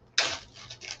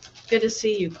 Good to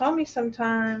see you. Call me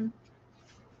sometime.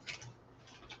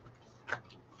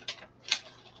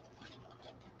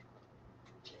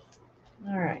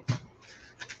 All right.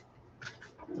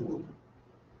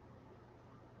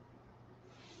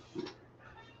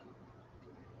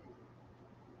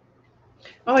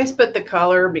 Always put the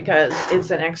color because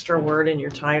it's an extra word in your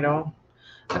title.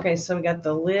 Okay, so we got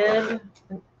the lid,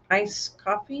 iced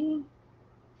coffee.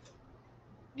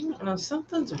 I don't know,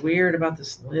 something's weird about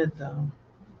this lid though.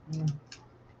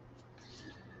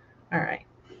 All right.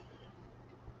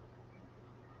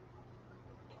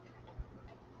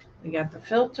 We got the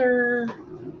filter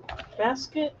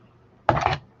basket.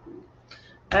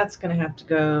 That's going to have to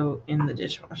go in the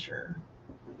dishwasher.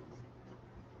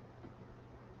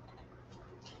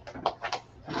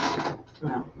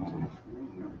 No.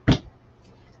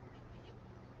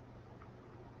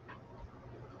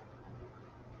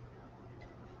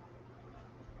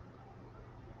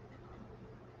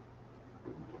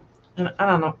 And I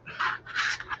don't know.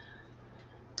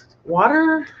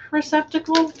 Water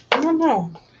receptacle? I don't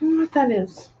know. I don't know what that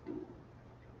is.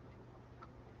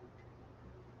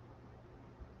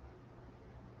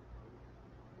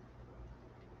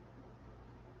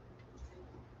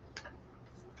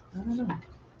 I don't know.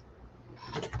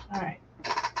 All right.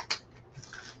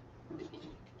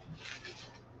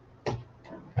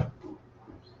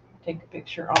 Take a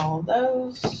picture of all of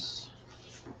those.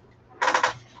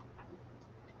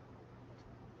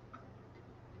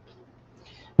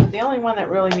 The only one that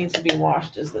really needs to be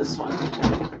washed is this one.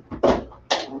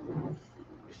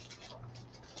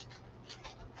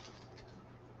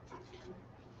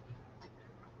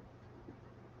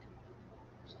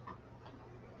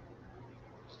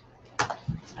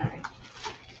 All right.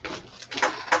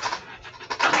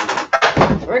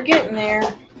 We're getting there.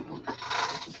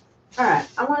 All right,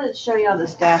 I wanted to show y'all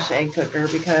this dash egg cooker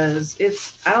because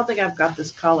I don't think I've got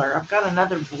this color. I've got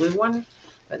another blue one,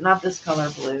 but not this color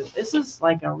blue. This is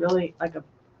like a really,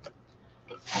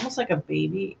 almost like a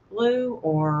baby blue,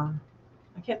 or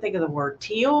I can't think of the word,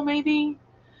 teal maybe?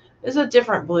 It's a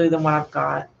different blue than what I've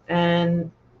got.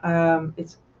 And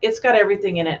it's got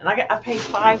everything in it. And I paid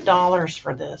 $5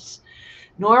 for this.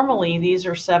 Normally these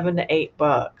are $7 to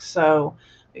 $8. So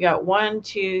we got 1,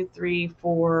 2, 3,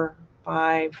 4,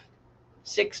 5,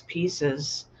 6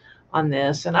 pieces on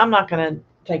this, and I'm not going to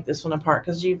take this one apart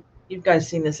because you guys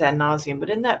seen this ad nauseum, but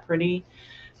isn't that pretty?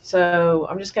 So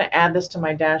I'm just going to add this to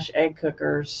my dash egg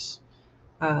cookers.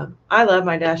 I love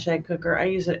my dash egg cooker. I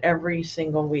use it every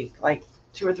single week, like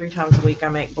 2 or 3 times a week. I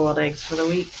make boiled eggs for the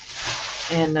week,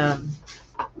 and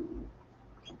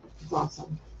it's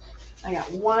awesome. I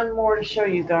got one more to show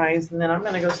you guys, and then I'm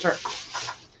going to go start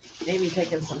maybe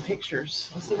taking some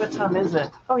pictures. Let's see, what time is it?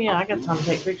 Oh yeah, I got time to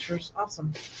take pictures.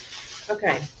 Awesome.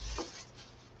 Okay.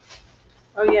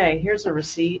 Oh yay, here's a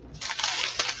receipt.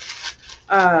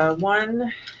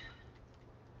 1,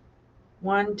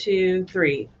 2,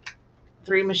 3.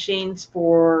 3 machines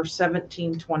for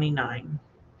 $17.29.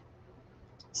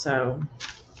 So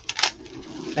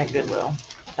at Goodwill.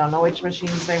 Don't know which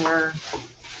machines they were.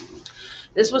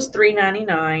 This was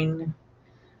 $3.99.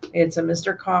 It's a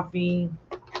Mr. Coffee,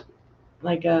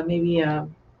 like maybe a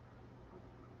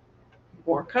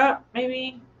 4 cup,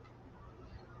 maybe.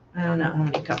 I don't know how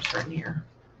many cups are in here.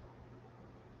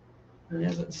 It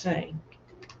doesn't say,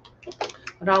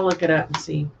 but I'll look it up and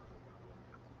see.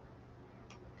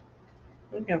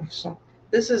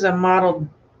 This is a model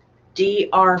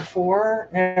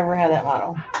DR4. Never had that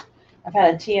model. I've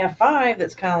had a TF5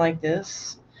 that's kind of like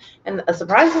this, and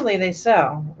surprisingly they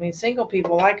sell. I mean, single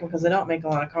people like them because they don't make a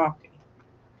lot of coffee.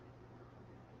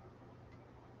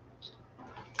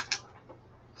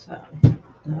 So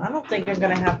I don't think I'm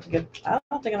gonna have to I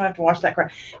don't think I'm gonna have to wash that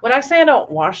crap. When I say I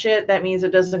don't wash it, that means it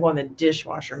doesn't go in the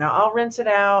dishwasher. Now I'll rinse it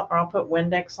out, or I'll put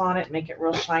Windex on it, make it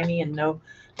real shiny and no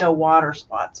water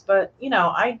spots. But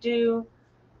I do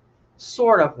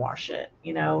sort of wash it.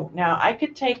 Now I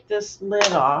could take this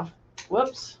lid off.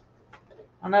 Whoops.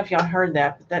 I don't know if y'all heard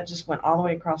that, but that just went all the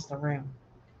way across the room.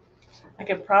 I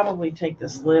could probably take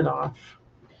this lid off.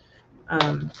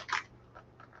 I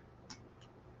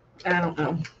don't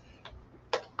know.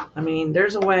 I mean,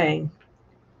 there's a way,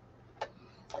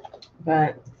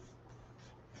 but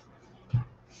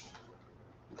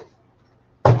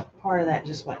part of that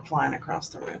just went flying across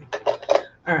the room.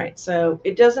 All right, so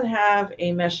it doesn't have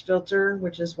a mesh filter,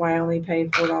 which is why I only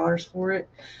paid $4 for it,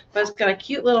 but it's got a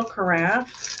cute little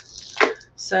carafe.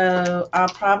 So I'll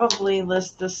probably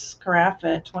list this carafe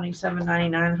at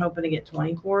 $27.99, hoping to get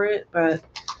 20 for it, but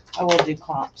I will do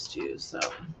comps too. So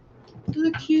it's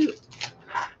really cute.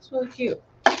 It's really cute.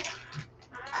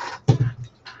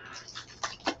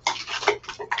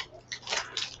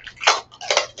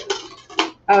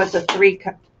 Oh, it's a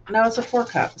 3-cup. No, it's a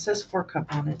 4-cup. It says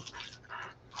 4-cup on it.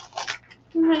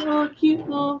 Isn't that a little cute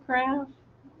little carafe?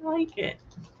 I like it.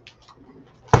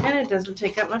 And it doesn't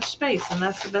take up much space, and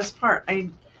that's the best part. I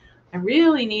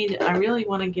really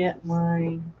want to get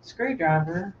my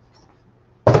screwdriver.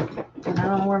 And I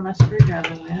don't know where my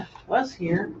screwdriver went. It was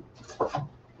here.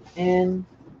 And,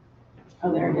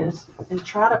 oh, there it is. And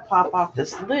try to pop off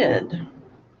this lid.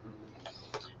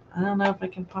 I don't know if I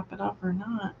can pop it off or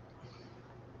not.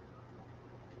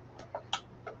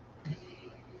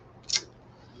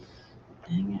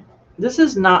 Dang it. This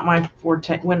is not my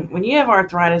forte. When you have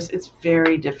arthritis, it's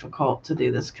very difficult to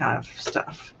do this kind of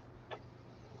stuff.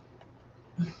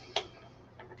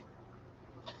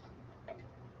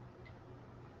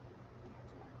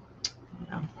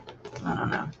 I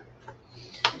don't know.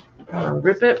 I want to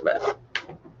rip it, but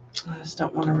I just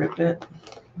don't want to rip it.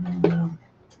 I don't know.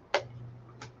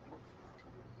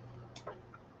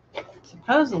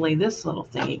 Supposedly this little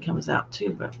thingy comes out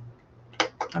too, but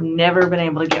I've never been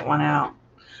able to get one out.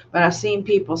 But I've seen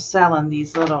people selling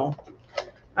these little,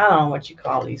 I don't know what you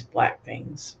call these black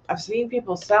things. I've seen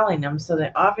people selling them, so they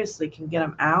obviously can get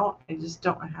them out. I just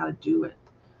don't know how to do it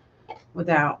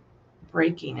without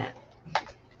breaking it.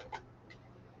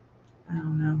 I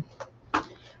don't know.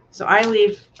 So I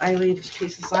leave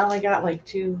pieces. I only got like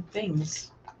 2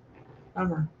 things.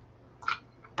 Bummer.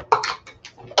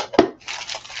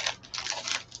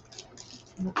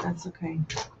 But that's okay.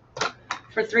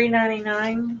 For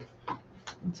 $3.99,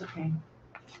 it's okay.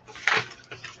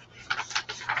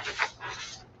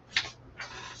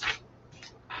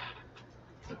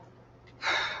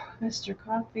 Mr.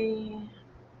 Coffee.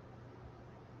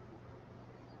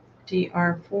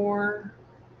 DR4.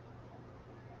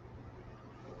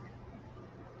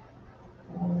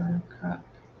 4-cup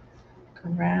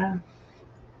carafe.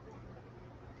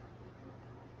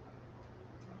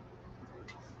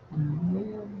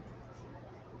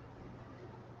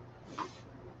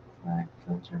 Black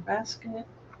filter basket.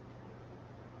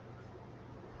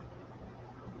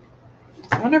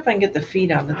 I wonder if I can get the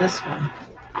feet onto this one.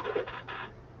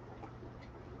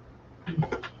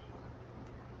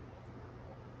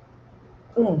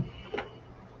 Oh.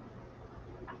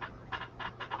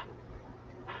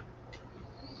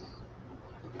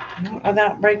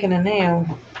 Without breaking a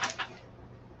nail.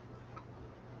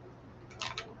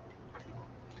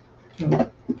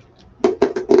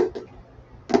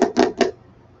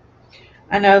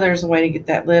 I know there's a way to get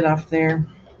that lid off there.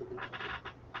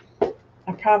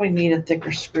 I probably need a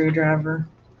thicker screwdriver.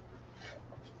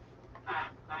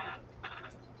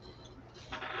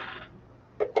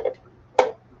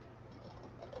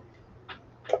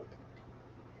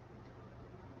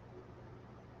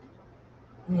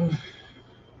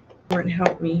 Lord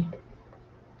help me.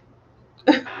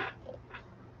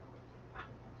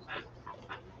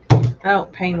 I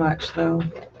don't pay much though.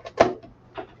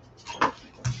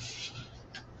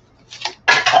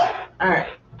 All right.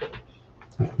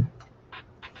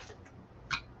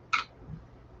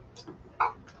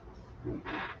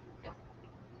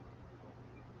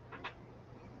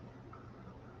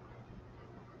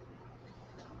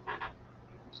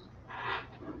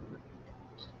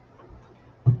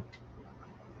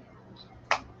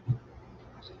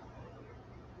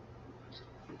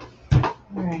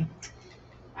 All right.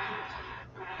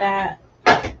 That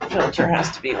filter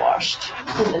has to be washed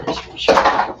in the dishwasher.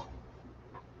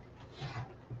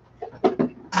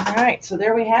 All right, so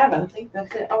there we have it. I think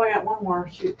that's it. Oh, I got one more.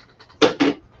 Shoot.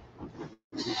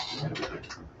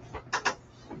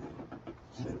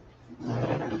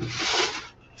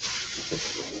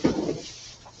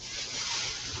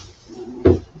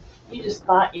 You just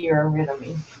thought you were rid of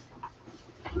me.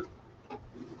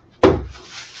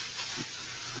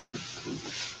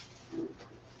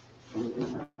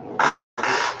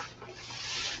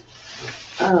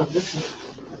 Oh, this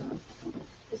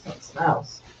one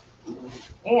smells.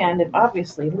 And it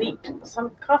obviously leaked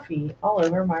some coffee all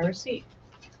over my receipt.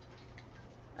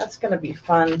 That's going to be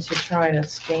fun to try to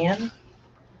scan.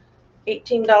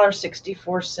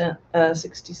 $18.64,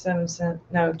 67 cents.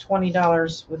 No,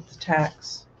 $20 with the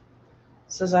tax.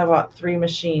 It says I bought 3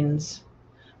 machines.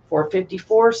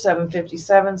 $4.54, $7.57,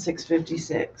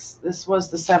 $6.56. This was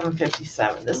the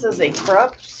 $7.57. This is a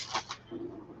Krups.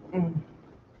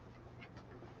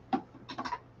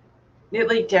 It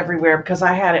leaked everywhere because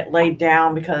I had it laid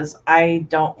down because I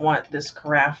don't want this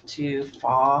carafe to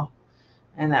fall,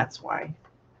 and that's why.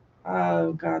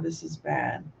 Oh God, this is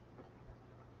bad.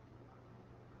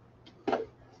 This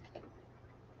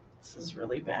is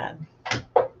really bad.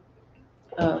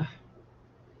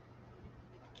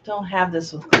 Don't have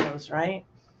this with clothes, right?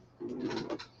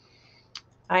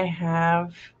 I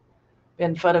have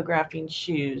been photographing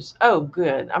shoes. Oh,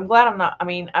 good. I'm glad I'm not. I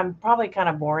mean, I'm probably kind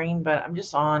of boring, but I'm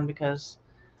just on because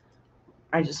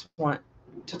I just want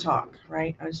to talk,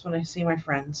 right? I just want to see my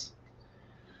friends.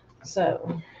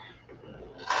 So,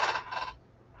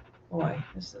 boy,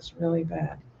 this is really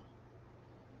bad.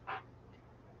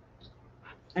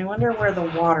 I wonder where the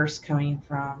water's coming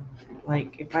from.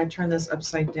 Like, if I turn this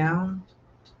upside down.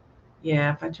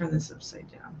 Yeah, if I turn this upside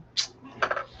down.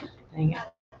 Dang it.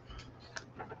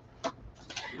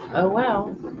 Oh,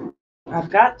 well. I've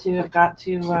got to get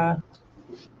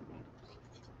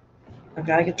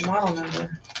the model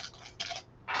number.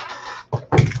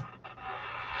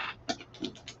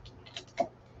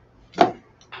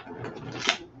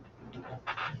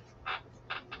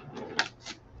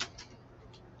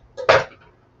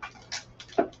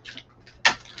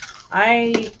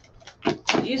 I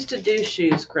used to do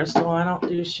shoes, Crystal. I don't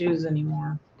do shoes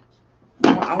anymore.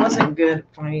 I wasn't good at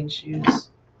finding shoes.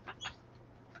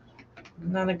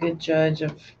 I'm not a good judge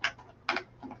of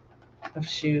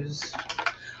shoes.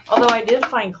 Although I did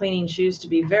find cleaning shoes to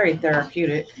be very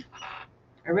therapeutic.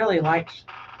 I really liked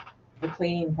the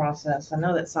cleaning process. I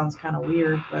know that sounds kind of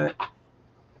weird, but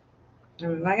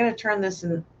am I going to turn this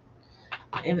in?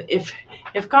 And if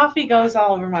coffee goes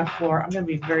all over my floor, I'm going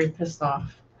to be very pissed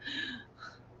off.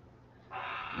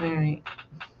 All right.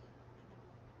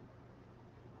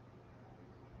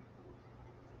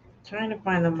 Trying to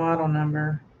find the model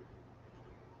number.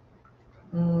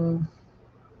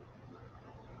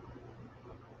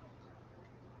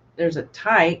 There's a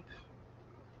type.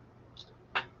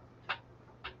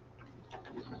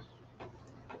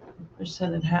 They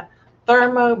said it had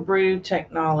thermo brew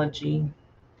technology.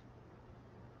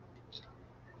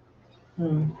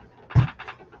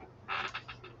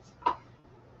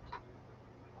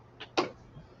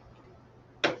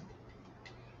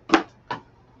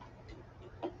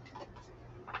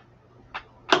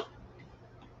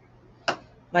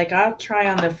 Like, I'll try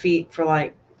on the feet for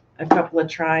like a couple of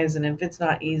tries, and if it's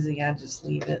not easy, I just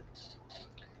leave it.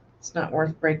 It's not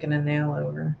worth breaking a nail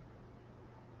over.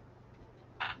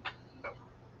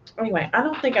 Anyway, I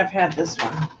don't think I've had this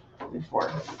one before.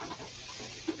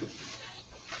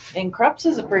 And Krups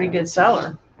is a pretty good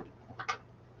seller.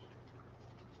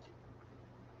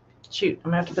 Shoot,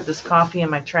 I'm going to have to put this coffee in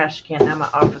my trash can. Now my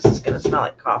office is going to smell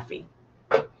like coffee.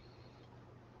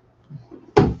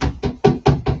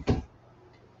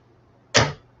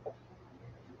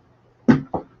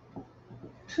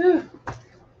 Whew.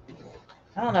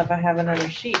 I don't know if I have another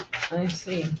sheet. Let me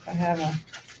see if I have a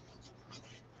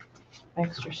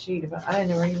extra sheet, but I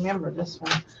didn't remember this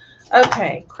one.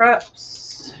 Okay,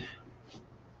 Krups.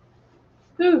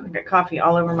 Whew, I got coffee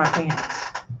all over my pants.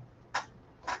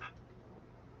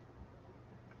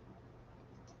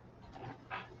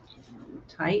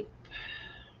 Type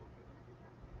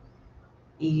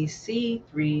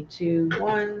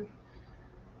EC321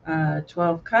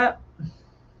 12 cup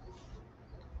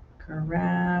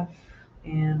carafe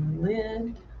and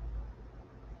lid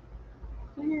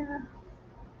clear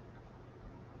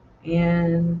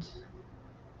and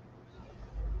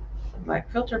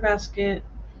black filter basket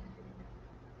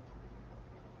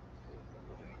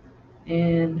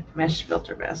and mesh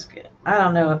filter basket. I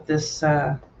don't know if this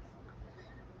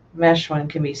mesh one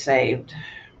can be saved.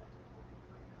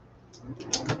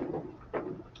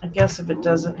 I guess if it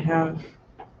doesn't have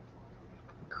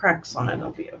cracks on it,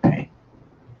 it'll be okay.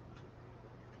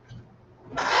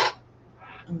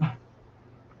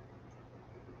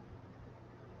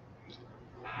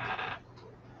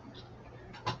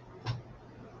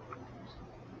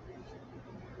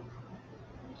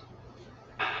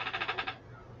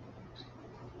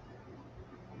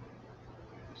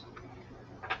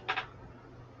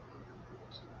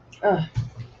 Ugh.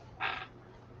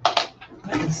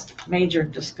 That is major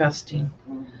disgusting.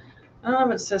 I don't know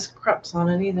if it says Krups on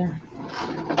it either.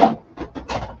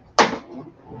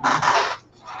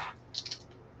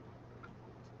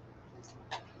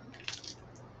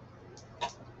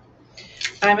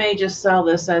 I may just sell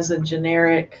this as a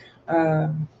generic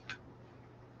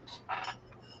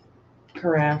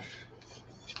carafe.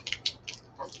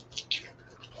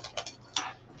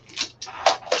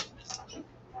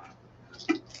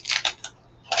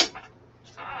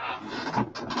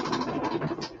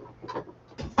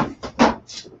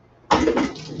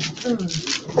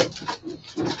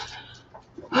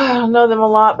 I don't know them a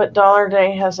lot, but Dollar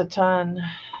Day has a ton.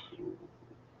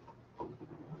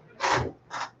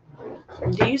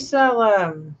 Do you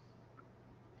sell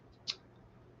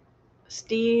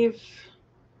Steve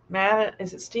Madden?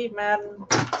 Is it Steve Madden?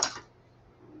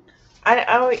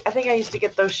 I think I used to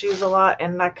get those shoes a lot,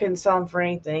 and I couldn't sell them for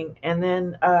anything. And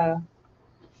then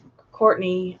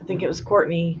Courtney, I think it was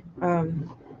Courtney,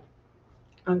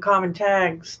 Uncommon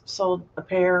Tags sold a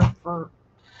pair for.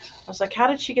 I was like, how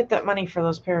did she get that money for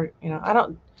those pair? You know, I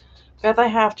don't. Beth, I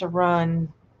have to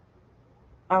run.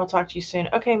 I will talk to you soon.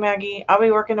 Okay, Maggie, I'll be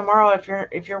working tomorrow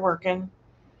if you're working.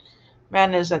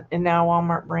 Madden is a now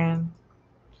Walmart brand.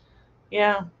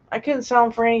 Yeah, I couldn't sell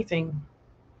them for anything.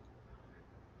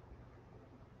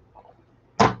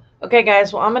 Okay,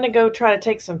 guys, well, I'm going to go try to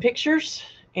take some pictures,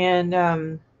 and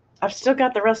I've still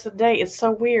got the rest of the day. It's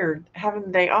so weird having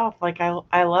the day off. Like,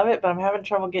 I love it, but I'm having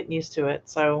trouble getting used to it.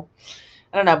 So,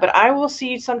 I don't know. But I will see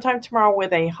you sometime tomorrow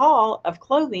with a haul of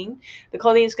clothing. The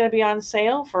clothing is going to be on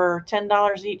sale for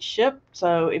 $10 each ship.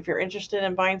 So, if you're interested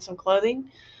in buying some clothing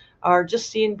or just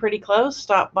seeing pretty clothes,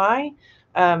 stop by.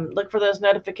 Look for those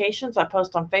notifications. I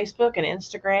post on Facebook and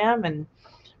Instagram, and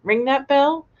ring that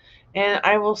bell. And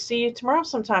I will see you tomorrow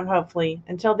sometime, hopefully.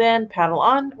 Until then, paddle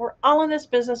on. We're all in this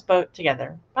business boat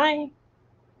together. Bye.